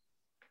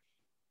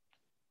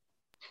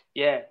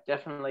 Yeah,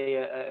 definitely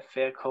a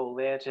fair call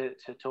there to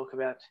talk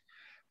about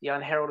the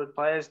unheralded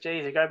players.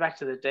 Geez, to go back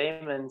to the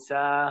Demons,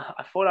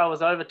 I thought I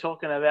was over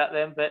talking about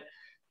them, but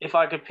if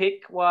I could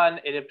pick one,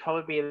 it'd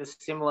probably be the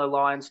similar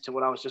lines to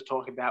what I was just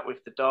talking about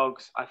with the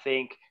Dogs. I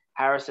think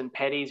Harrison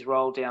Petty's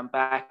role down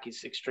back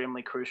is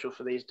extremely crucial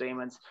for these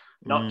Demons,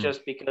 not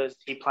just because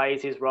he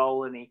plays his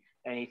role and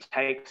he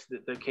takes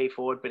the key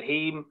forward, but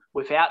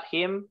without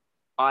him,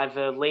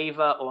 either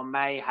Lever or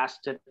May has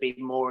to be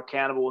more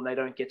accountable and they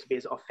don't get to be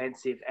as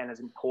offensive and as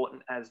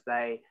important as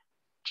they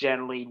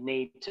generally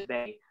need to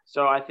be.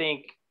 So I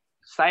think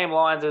same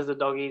lines as the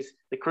Doggies,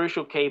 the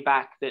crucial key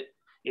back that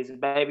is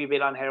maybe a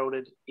bit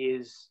unheralded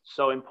is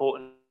so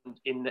important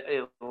in that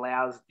it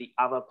allows the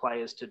other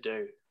players to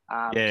do.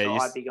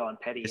 I'd be going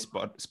Petty.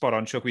 Spot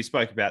on, Chook. We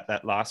spoke about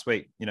that last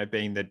week,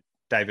 being the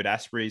David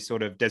Asprey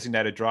sort of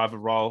designated driver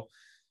role.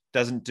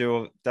 Does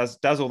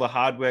all the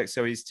hard work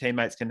so his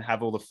teammates can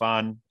have all the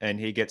fun and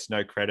he gets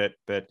no credit,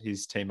 but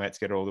his teammates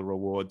get all the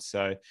rewards.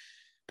 So,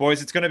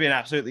 boys, it's going to be an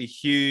absolutely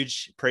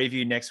huge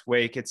preview next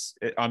week.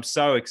 I'm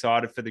so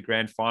excited for the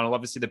grand final.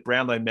 Obviously, the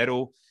Brownlow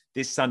medal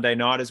this Sunday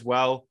night as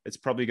well. It's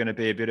probably going to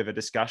be a bit of a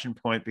discussion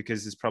point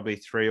because there's probably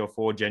 3 or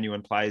 4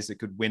 genuine players that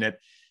could win it.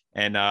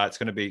 And it's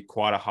going to be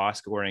quite a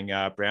high-scoring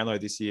Brownlow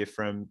this year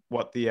from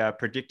what the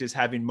predictors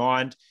have in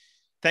mind.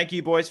 Thank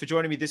you, boys, for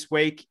joining me this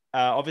week.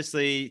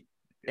 Obviously,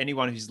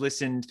 anyone who's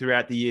listened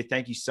throughout the year,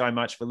 thank you so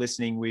much for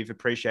listening. We've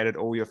appreciated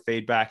all your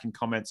feedback and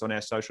comments on our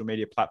social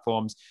media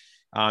platforms.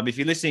 If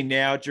you're listening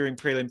now during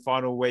prelim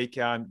final week,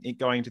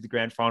 going into the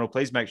grand final,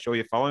 please make sure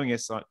you're following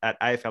us at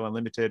AFL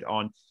Unlimited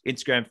on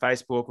Instagram,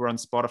 Facebook. We're on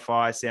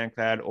Spotify,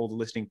 SoundCloud, all the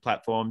listening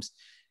platforms.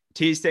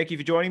 Tiz, thank you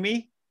for joining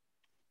me.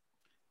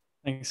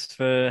 Thanks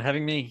for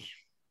having me.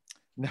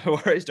 No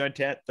worries. Don't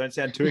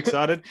sound too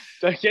excited.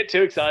 Don't get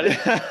too excited.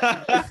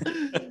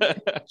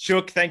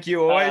 Chook, thank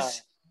you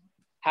always.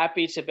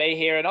 Happy to be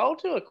here. And I'll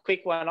do a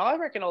quick one. I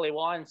reckon Ollie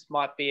Wines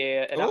might be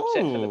an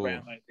upset for the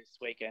Brownlow this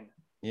weekend.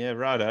 Yeah,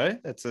 righto.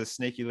 That's a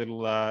sneaky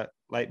little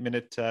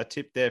late-minute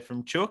tip there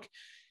from Chook.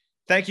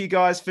 Thank you,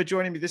 guys, for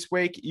joining me this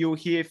week. You'll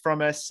hear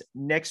from us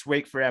next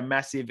week for our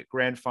massive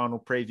grand final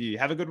preview.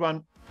 Have a good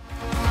one.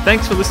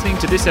 Thanks for listening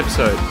to this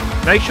episode.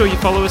 Make sure you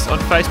follow us on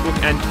Facebook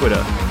and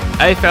Twitter.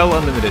 AFL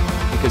Unlimited,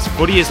 because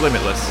footy is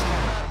limitless.